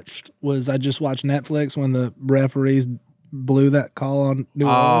watched was I just watched Netflix when the referees blew that call on New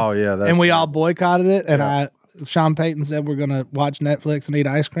Orleans. oh yeah. That's And we good. all boycotted it. And Sean Payton said we're gonna watch Netflix and eat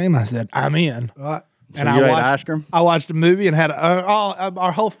ice cream. I said I'm in. all right. So And you I ate watched ice cream? I watched a movie and had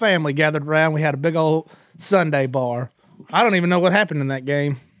our whole family gathered around. We had a big old Sunday bar. I don't even know what happened in that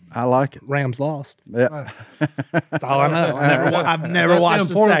game. I like it. Rams lost. Yeah. That's all I know. I've never That's watched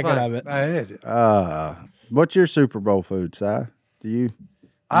the a important second thing. of it. Hey, it is. What's your Super Bowl food, Si? Do you?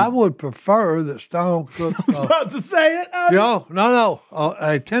 I would prefer that Stone cook. About to say it. No,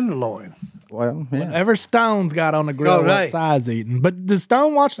 a tenderloin. Well, yeah. Whatever Stone's got on the grill, Oh, what right. size eating. But does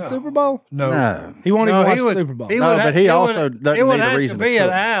Stone watch the Super Bowl? No. He won't No, even watch he the would- Super Bowl. he No, would but have- he it also would- doesn't it would need a have reason to to be at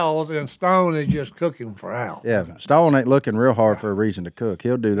cook. Al's, and Stone is just cooking for Al. Yeah. Stone ain't looking real hard for a reason to cook.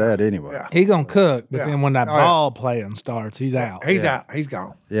 He'll do that anyway. Yeah. He gonna cook, but Yeah. then when that Oh, yeah. ball playing starts, he's out. He's out. He's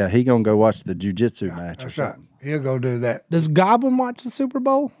gone. Yeah, he gonna go watch the jujitsu match or That's right. something. He'll go do that. Does Goblin watch the Super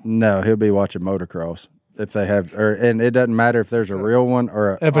Bowl? No, he'll be watching motocross if they have, and it doesn't matter if there's a real one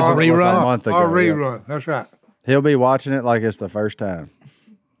or If it's a or it was rerun? a month ago. Or yeah. rerun. That's right. He'll be watching it like it's the first time,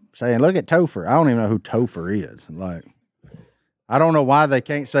 saying, "Look at Topher." I don't even know who Topher is. Like, I don't know why they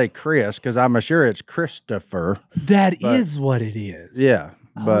can't say Chris because I'm sure it's Christopher. That is what it is. Yeah,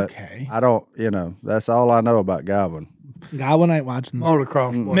 but Okay. I don't. That's all I know about Godwin. Godwin ain't watching this.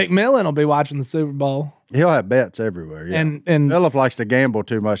 Motocross. McMillan will be watching the Super Bowl, He'll have bets everywhere. Yeah, and Philip likes to gamble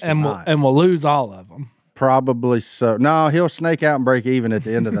too much and tonight. we'll lose all of them. Probably so. No, he'll snake out and break even at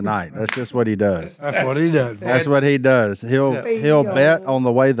the end of the night. That's just what he does. That's what he does. That's what he does. He'll bet on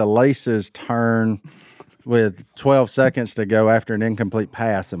the way the laces turn with 12 seconds to go after an incomplete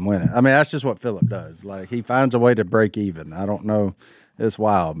pass and win it. I mean, that's just what Philip does. Like, he finds a way to break even. I don't know. It's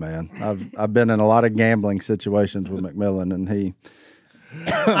wild, man. I've been in a lot of gambling situations with McMillan, and he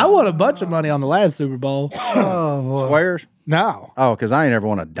I won a bunch of money on the last Super Bowl. squares. No, Oh, because I ain't ever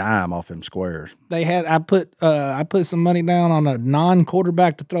won a dime off him squares. they had. I put some money down on a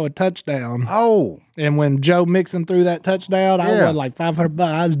non-quarterback to throw a touchdown. Oh, And when Joe Mixon threw that touchdown, I Yeah. won like $500.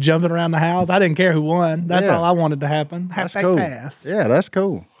 I was jumping around the house. I didn't care who won. That's Yeah. all I wanted to happen. that's Hashtag cool. pass. Yeah, that's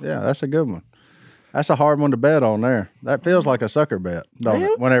cool. Yeah, that's a good one. That's a hard one to bet on there. That feels like a sucker bet, don't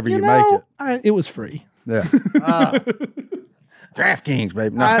it? Whenever you make it. It was free. Yeah. DraftKings,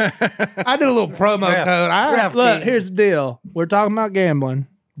 baby. No. I did a little promo code. DraftKings. Look, here's the deal. We're talking about gambling.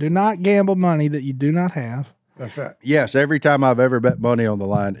 Do not gamble money that you do not have. That's right. Yes, every time I've ever bet money on the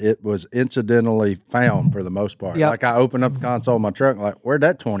line, it was incidentally found for the most part. Yep. Like I open up the console of my truck, like, where'd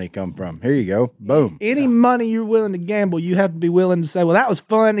that 20 come from? Here you go. Boom. Any money you're willing to gamble, you have to be willing to say, well, that was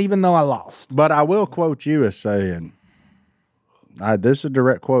fun, even though I lost. But I will quote you as saying, this is a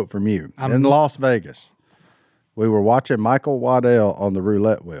direct quote from you. In Las Vegas, we were watching Michael Waddell on the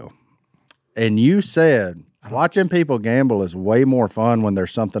roulette wheel. And you said, watching people gamble is way more fun when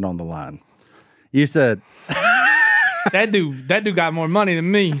there's something on the line. You said, That dude got more money than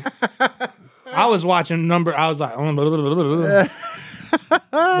me. I was watching number. I was like,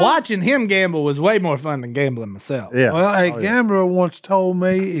 watching him gamble was way more fun than gambling myself. yeah. Well, a gambler once told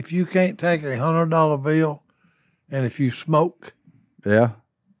me if you can't take a $100 bill and if you smoke Yeah.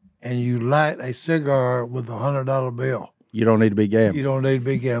 and you light a cigar with a $100 bill, You don't need to be gambling. you don't need to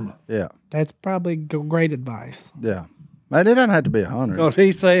be gambling. Yeah. That's probably great advice. Yeah. Man, it doesn't have to be 100. Because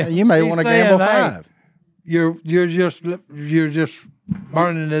he's saying You may he's want to saying, gamble hey, 5. You're just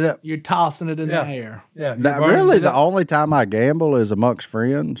burning it up. You're tossing it in Yeah. the air. Yeah. Now, you're burning really, it the up. only time I gamble is amongst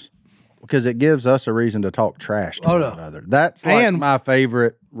friends because it gives us a reason to talk trash to one no. another. That's like And my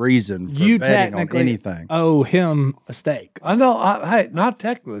favorite reason for You betting on technically anything. owe him a steak. I know. Hey, not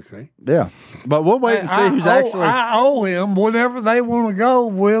technically. Yeah. But we'll wait and see who's actually. I owe him. Whenever they want to go,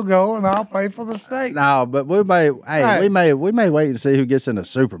 we'll go, and I'll pay for the steak. No, but we may. Hey, Right. we may wait and see who gets in the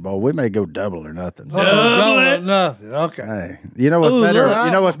Super Bowl. We may go double or nothing. No, nothing. Okay. Hey, you know what's Ooh, better? look.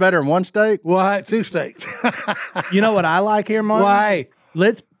 You know what's better than one steak? Well, hey, 2 steaks. You know what I like here, Martin? Why?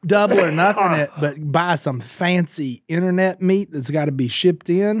 Let's double or nothing it, but buy some fancy internet meat that's got to be shipped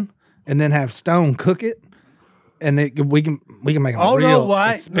in, and then have Stone cook it, and we can make them Oh, no, real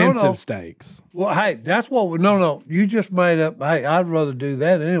why? expensive No. steaks. Well, hey, that's what we. No. You just made up. Hey, I'd rather do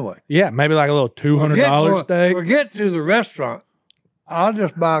that anyway. Yeah, maybe like a little $200 steak. Forget to the restaurant. I'll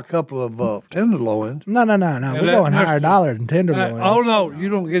just buy a couple of tenderloins. No. We're that- going higher that's- dollar than tenderloins. Oh no, you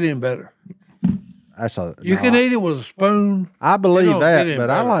don't get any better. That's a. You no, can eat it with a spoon. I believe don't get that, any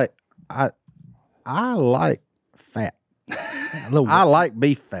but I better. like fat. A little I like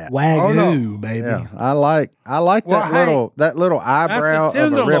beef fat. Wagyu, Oh, no. baby. Yeah, I like Well, hey, that little eyebrow of a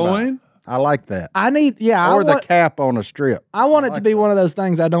tenderloin. ribeye. I like that. I need, yeah, Or I the want, cap on a strip. I want it to be one of those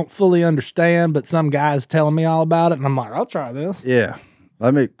things I don't fully understand, but some guy's telling me all about it, and I'm like, I'll try this. Yeah.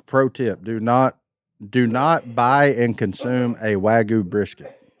 Let me pro tip: do not buy and consume a Wagyu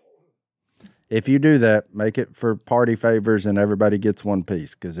brisket. If you do that, make it for party favors and everybody gets one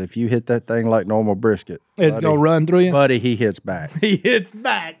piece. Because if you hit that thing like normal brisket, It's buddy, gonna run through you. buddy, he hits back. He hits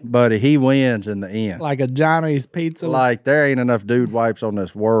back Buddy, he wins in the end. like a Johnny's pizza. Like there ain't enough dude wipes on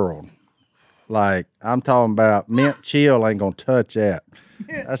this world. Like I'm talking about mint chill ain't gonna touch that.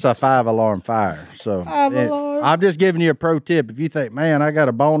 That's a 5-alarm fire. So alarm. I'm just giving you a pro tip. If you think, man, I got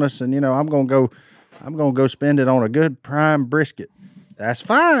a bonus and I'm gonna go spend it on a good prime brisket. That's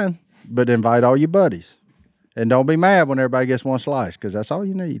fine, but invite all your buddies. And don't be mad when everybody gets one slice, because that's all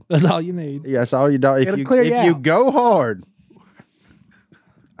you need. That's all you need. Yeah, that's all you do. It'll clear you If you out. go hard,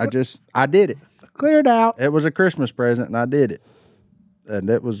 I did it. Cleared out. It was a Christmas present, and I did it. And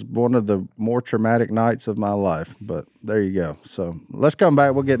it was one of the more traumatic nights of my life. But there you go. So let's come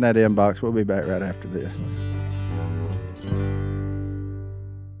back. We'll get in that inbox. We'll be back right after this.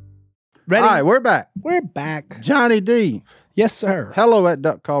 Ready? All right, we're back. We're back. Johnny D, Yes, sir.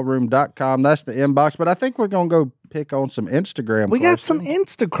 hello@duckcallroom.com. That's the inbox. But I think we're going to go pick on some Instagram We got some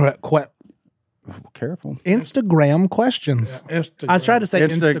questions. Careful. Instagram questions. Instagram. I was trying to say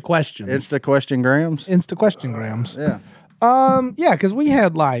Insta- Insta questions. Insta question grams. Insta question grams. Yeah. Yeah, because we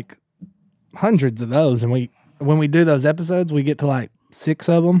had like hundreds of those, and when we do those episodes, we get to like 6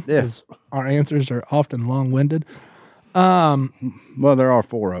 of them. Yeah. 'Cause our answers are often long-winded. Well, there are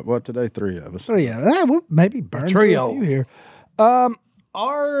 4 of what today, 3 of us. So yeah, we'll maybe burn through trio. a few here.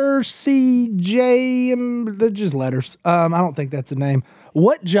 RCJ, they're just letters. I don't think that's a name.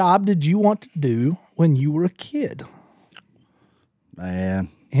 What job did you want to do when you were a kid? Man,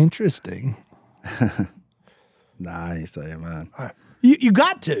 Interesting. nah, I ain't saying mine. You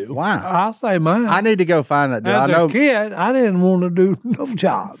got to. Why? I'll say mine. I need to go find that. Deal. I As know. a kid, I didn't want to do no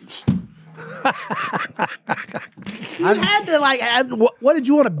jobs. You had to like. What did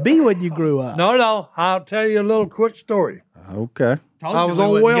you want to be when you grew up? No. I'll tell you a little quick story. Okay. I was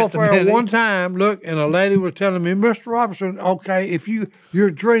on welfare one time. Look, and a lady was telling me, Mr. Robertson, okay, if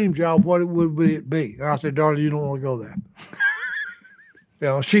your dream job, what would it be? And I said, darling, you don't want to go there.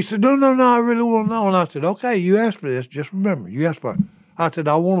 She said, no, I really want to know. And I said, okay, you asked for this. Just remember, you asked for it. I said,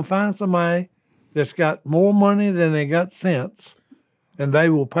 I want to find somebody that's got more money than they got sense, and they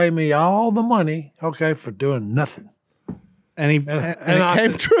will pay me all the money, okay, for doing nothing. And it I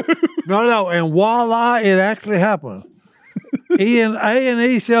came said- true. No, and voila, it actually happened.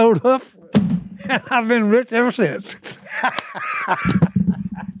 A&E showed up, and I've been rich ever since.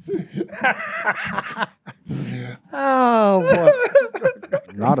 Oh, boy.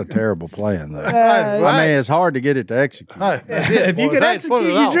 Not a terrible plan, though. I mean, it's hard to get it to execute. Hey, If you could pull execute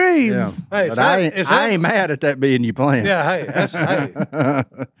it your off. dreams, Hey, But I ain't mad at that being your plan. Yeah, hey, it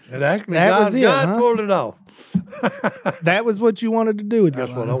actually, That was it, God huh? pulled it off. that was what you wanted to do with your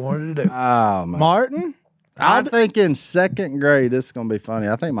That's what life. I wanted to do. Oh, man. Martin? I think in 2nd grade, this is going to be funny.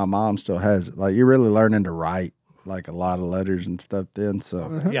 I think my mom still has it. Like, you're really learning to write, like, a lot of letters and stuff then.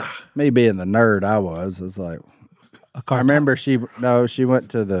 So, Yeah. me being the nerd I was like, I remember she went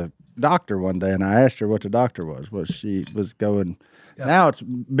to the doctor one day, and I asked her what the doctor was. Well, she was going, now it's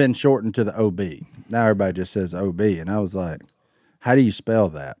been shortened to the OB. Now everybody just says OB. And I was like, how do you spell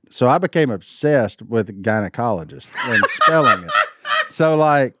that? So I became obsessed with gynecologist and spelling it. So,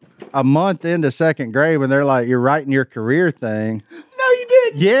 like, a month into 2nd grade, when they're like, you're writing your career thing. No, you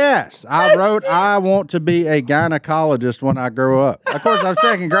didn't. Yes, I wrote, I want to be a gynecologist when I grow up. Of course, I'm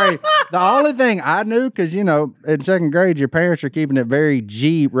 2nd grade. The only thing I knew, because, in 2nd grade, your parents are keeping it very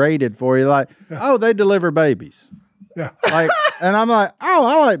G rated for you. Like, oh, they deliver babies. Yeah. Like, and I'm like, oh,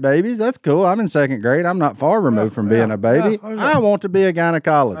 I like babies. That's cool. I'm in 2nd grade. I'm not far removed from being a baby. I want to be a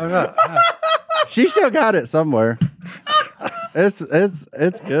gynecologist. She still got it somewhere. It's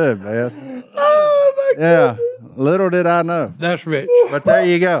good, man. Oh, my God. Yeah. Little did I know. That's rich. But there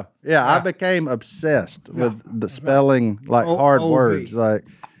you go. Yeah, I became obsessed with the spelling, like hard OB. words. Like,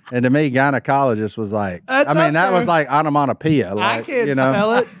 and to me, gynecologist was like, That's I mean, up that there. was like onomatopoeia. Like, I can't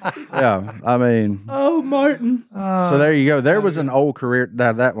spell it. Yeah, I mean, Oh, Martin. so there you go. There was an old career.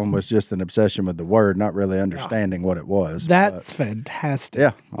 Now, that one was just an obsession with the word, not really understanding what it was. That's fantastic.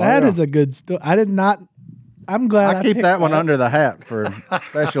 Yeah. Oh, That yeah. is a good story. I did not. I'm glad I keep picked that one under the hat for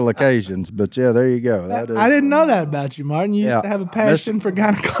special occasions. But yeah, there you go. That is, I didn't know that about you, Martin. You used Yeah. to have a passion for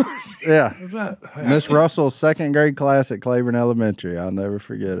gynecology. Yeah. What's that? Miss Russell's 2nd grade class at Cleveland Elementary. I'll never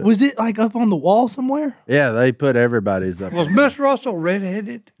forget it. Was it like up on the wall somewhere? Yeah, they put everybody's up. Was Miss Russell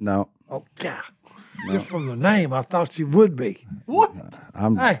redheaded? No, Oh, God. Just from the name, I thought she would be. What?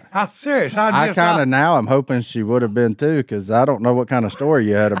 I'm serious. I kind of now I'm hoping she would have been too, because I don't know what kind of story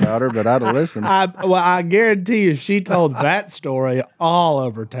you had about her, but I'd have listened. I guarantee you, she told that story all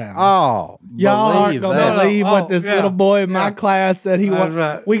over town. Oh, Y'all aren't believe gonna that. believe what this yeah, little boy in my class said he That's wanted.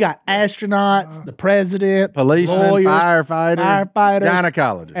 right. We got astronauts, the president, Policeman, lawyers, firefighter, firefighters,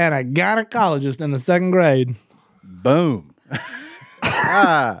 gynecologist. and a gynecologist in the 2nd grade. Boom.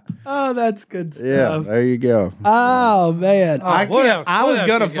 Oh, that's good stuff. Yeah, there you go. Oh man, I what can't. else? I What was else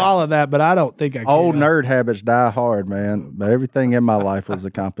gonna you got? follow that, but I don't think I can. Old nerd habits die hard, man. But everything in my life was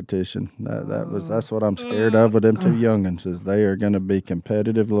a competition. That's what I'm scared of with them two youngins, is they are going to be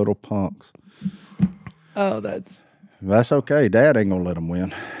competitive little punks. Oh, that's okay. Dad ain't gonna let them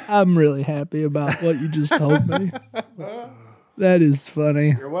win. I'm really happy about what you just told me. That is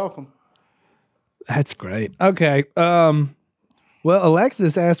funny. You're welcome. That's great. Okay. Well,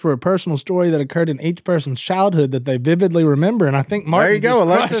 Alexis asked for a personal story that occurred in each person's childhood that they vividly remember, and I think Martin. There you go, just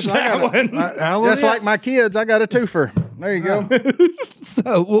Alexis. crushed I got that one. Just like my kids, I got a twofer. There you go.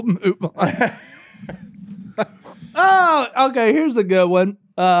 So we'll move on. Oh, okay. Here's a good one.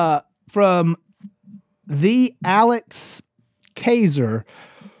 From the Alex Kaiser,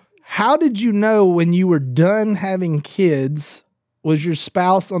 how did you know when you were done having kids? Was your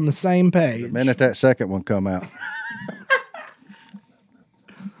spouse on the same page? The minute that second one come out.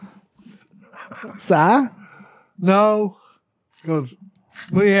 Si? No, because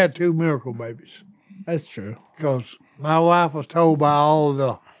we had 2 miracle babies. That's true. Because my wife was told by all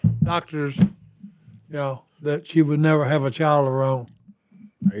the doctors, that she would never have a child of her own.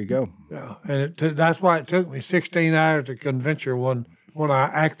 There you go. Yeah, and that's why it took me 16 hours to convince her when I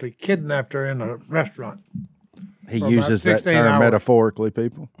actually kidnapped her in a restaurant. He For uses about that 16 term hours. metaphorically,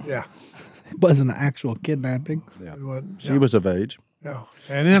 people. Yeah. It wasn't an actual kidnapping. Yeah. It wasn't- She was of age. yeah.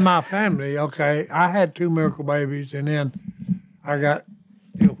 And in my family, okay, I had 2 miracle babies, and then I got,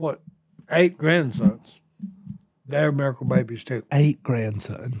 8 grandsons. They're miracle babies too. 8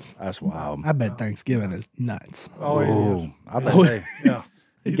 grandsons. That's wild. I bet Thanksgiving is nuts. Oh, it is. Oh, I bet Yeah.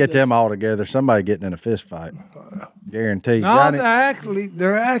 you get them all together. Somebody getting in a fist fight. Guaranteed. No, Johnny,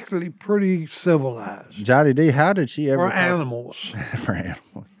 they're actually pretty civilized Johnny D, how did she ever for talk- animals. for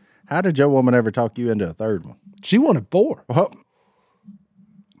animals? How did your woman ever talk you into a third one? She wanted 4. Well,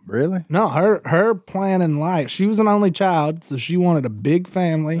 really? No, her plan in life, she was an only child, so she wanted a big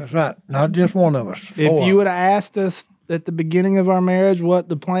family. That's right. Not just one of us. 4. If you would have asked us at the beginning of our marriage what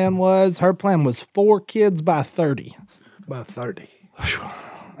the plan was, her plan was 4 kids by 30. about 30.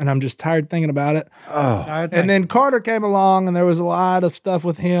 And I'm just tired thinking about it. I think And then Carter came along, and there was a lot of stuff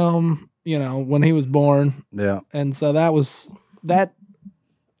with him, when he was born. Yeah. And so that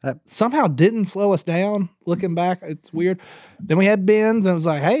somehow didn't slow us down. Looking back, it's weird. Then we had Ben's, and it was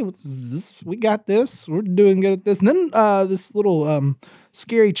like, hey, we got this. We're doing good at this. And then this little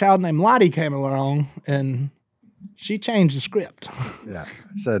scary child named Lottie came along, and she changed the script. Yeah.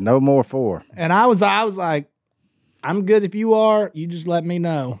 Said no more 4. And I was like, I'm good if you are. You just let me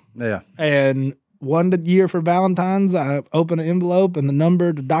know. Yeah. And one year for Valentine's, I opened an envelope, and the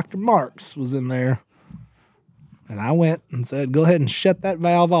number to Dr. Marks was in there. And I went and said, go ahead and shut that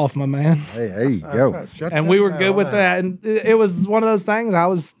valve off, my man. Hey, there you go. Shut And that we were down. good with that. And it was one of those things.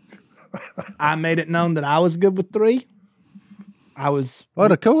 I made it known that I was good with 3. Well,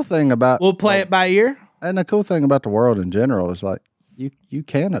 the cool thing about We'll play it by ear. and the cool thing about the world in general is like you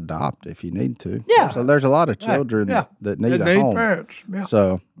can adopt if you need to. Yeah. So there's a lot of children Yeah. that need They a home. parents. Yeah.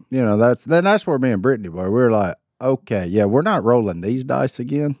 So, that's where me and Brittany were. We were like, okay, yeah, we're not rolling these dice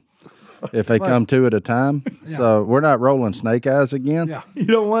again if they come 2 at a time. So we're not rolling snake eyes again. Yeah. You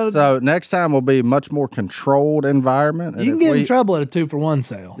don't want to. So next time will be much more controlled environment. And You can if get in we- trouble at a 2-for-1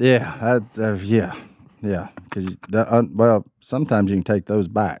 sale. Yeah, yeah. Because sometimes you can take those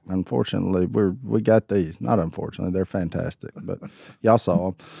back. Unfortunately, we got these. Not unfortunately, they're fantastic. But y'all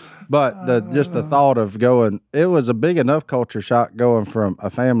saw them. But the thought of going, it was a big enough culture shock going from a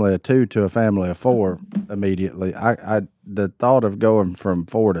family of 2 to a family of 4 immediately. The thought of going from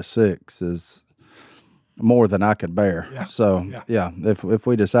 4 to 6 is more than I could bear. Yeah. So yeah, if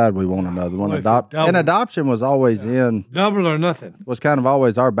we decide we want another one, Well, if you double- adoption was always Double or nothing. was kind of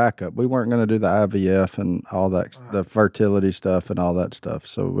always our backup. We weren't going to do the IVF and all that, the fertility stuff and all that stuff.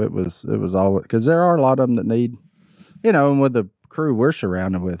 So it was always, because there are a lot of them that need, and with the crew we're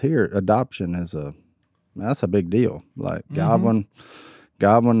surrounded with here, adoption is that's a big deal. Like Godwin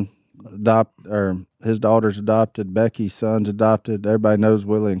his daughter's adopted, Becky's son's adopted. Everybody knows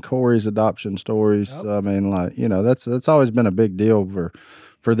Willie and Corey's adoption stories. Yep. So, I mean, like, that's always been a big deal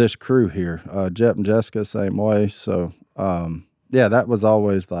for this crew here. Jet and Jessica, same way. So, that was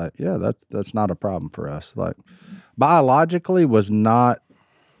always like, that's not a problem for us. Like, biologically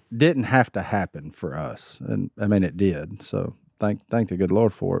didn't have to happen for us. And I mean, it did. So thank the good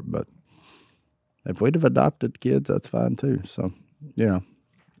Lord for it. But if we'd have adopted kids, that's fine too. So,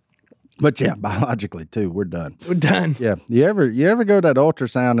 but yeah, biologically too, we're done. We're done. Yeah. You ever go to that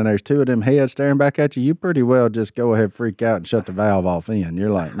ultrasound and there's 2 of them heads staring back at you? You pretty well just go ahead, freak out, and shut the valve off in.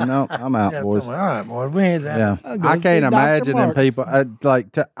 You're like, no, I'm out, Yeah, boys. all right, boys. We ain't that. Yeah, I'll go I see can't Dr. imagine them Marks.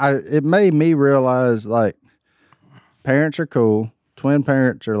 people. It made me realize like parents are cool, twin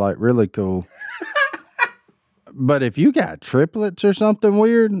parents are like really cool, but if you got triplets or something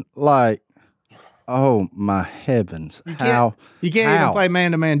weird, like, oh my heavens, You how can't how? even play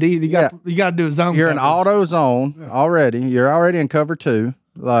man-to-man. Do you? You got to do a zone. You're in coverage. auto zone already. You're already in cover 2.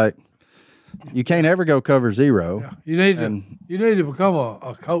 Like, you can't ever go cover 0. You need And- to become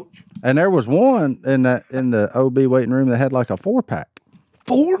a coach. And there was one in the OB waiting room that had like a 4-pack.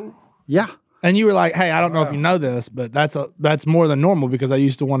 4? Yeah. And you were like, hey, I don't know if you know this, but that's more than normal because I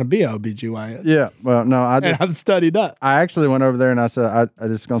used to want to be an OBGYN. Yeah. Well, no, And I've studied up. I actually went over there and I said,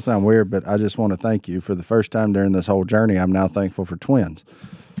 this is going to sound weird, but I just want to thank you for the first time during this whole journey. I'm now thankful for twins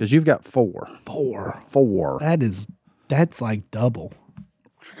because you've got 4. 4. 4. That is That's like double.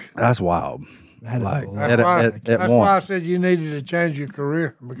 That's wild. That is Like, a lot. at That's why I once. said you needed to change your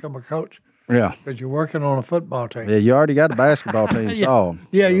career and become a coach Yeah. because you're working on a football team. Yeah, you already got a basketball team solved.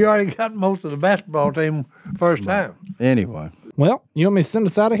 Yeah, you already got most of the basketball team first time. Anyway, Well, you want me to send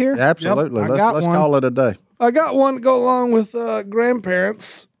us out of here? absolutely. I got Let's one. call it a day. I got one to go along with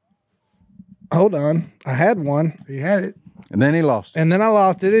grandparents. Hold on. I had one. He had it. And then he lost it. And then I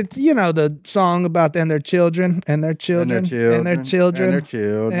lost it. It's, the song about and their children and their children and their children And their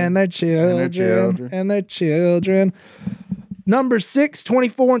children. and their children and their children. Number 6,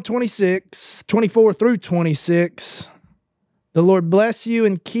 24 and 26, 24 through 26. The Lord bless you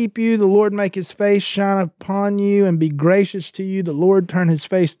and keep you. The Lord make his face shine upon you and be gracious to you. The Lord turn his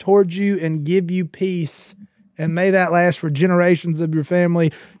face towards you and give you peace. And may that last for generations of your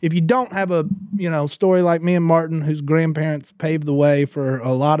family. If you don't have a, story like me and Martin, whose grandparents paved the way for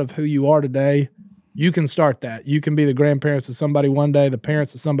a lot of who you are today, you can start that. You can be the grandparents of somebody one day, the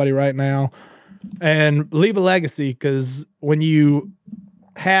parents of somebody right now, and leave a legacy. Because when you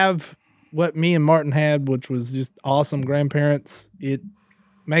have what me and Martin had, which was just awesome grandparents, it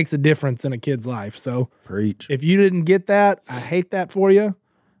makes a difference in a kid's life. So Preach. if you didn't get that, I hate that for you.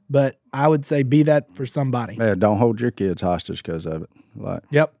 But I would say be that for somebody. Yeah, don't hold your kids hostage because of it. Like,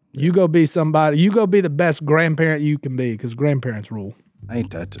 Yep. You go be somebody. You go be the best grandparent you can be because grandparents rule.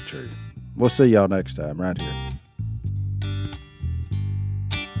 ain't that the truth? We'll see y'all next time right here.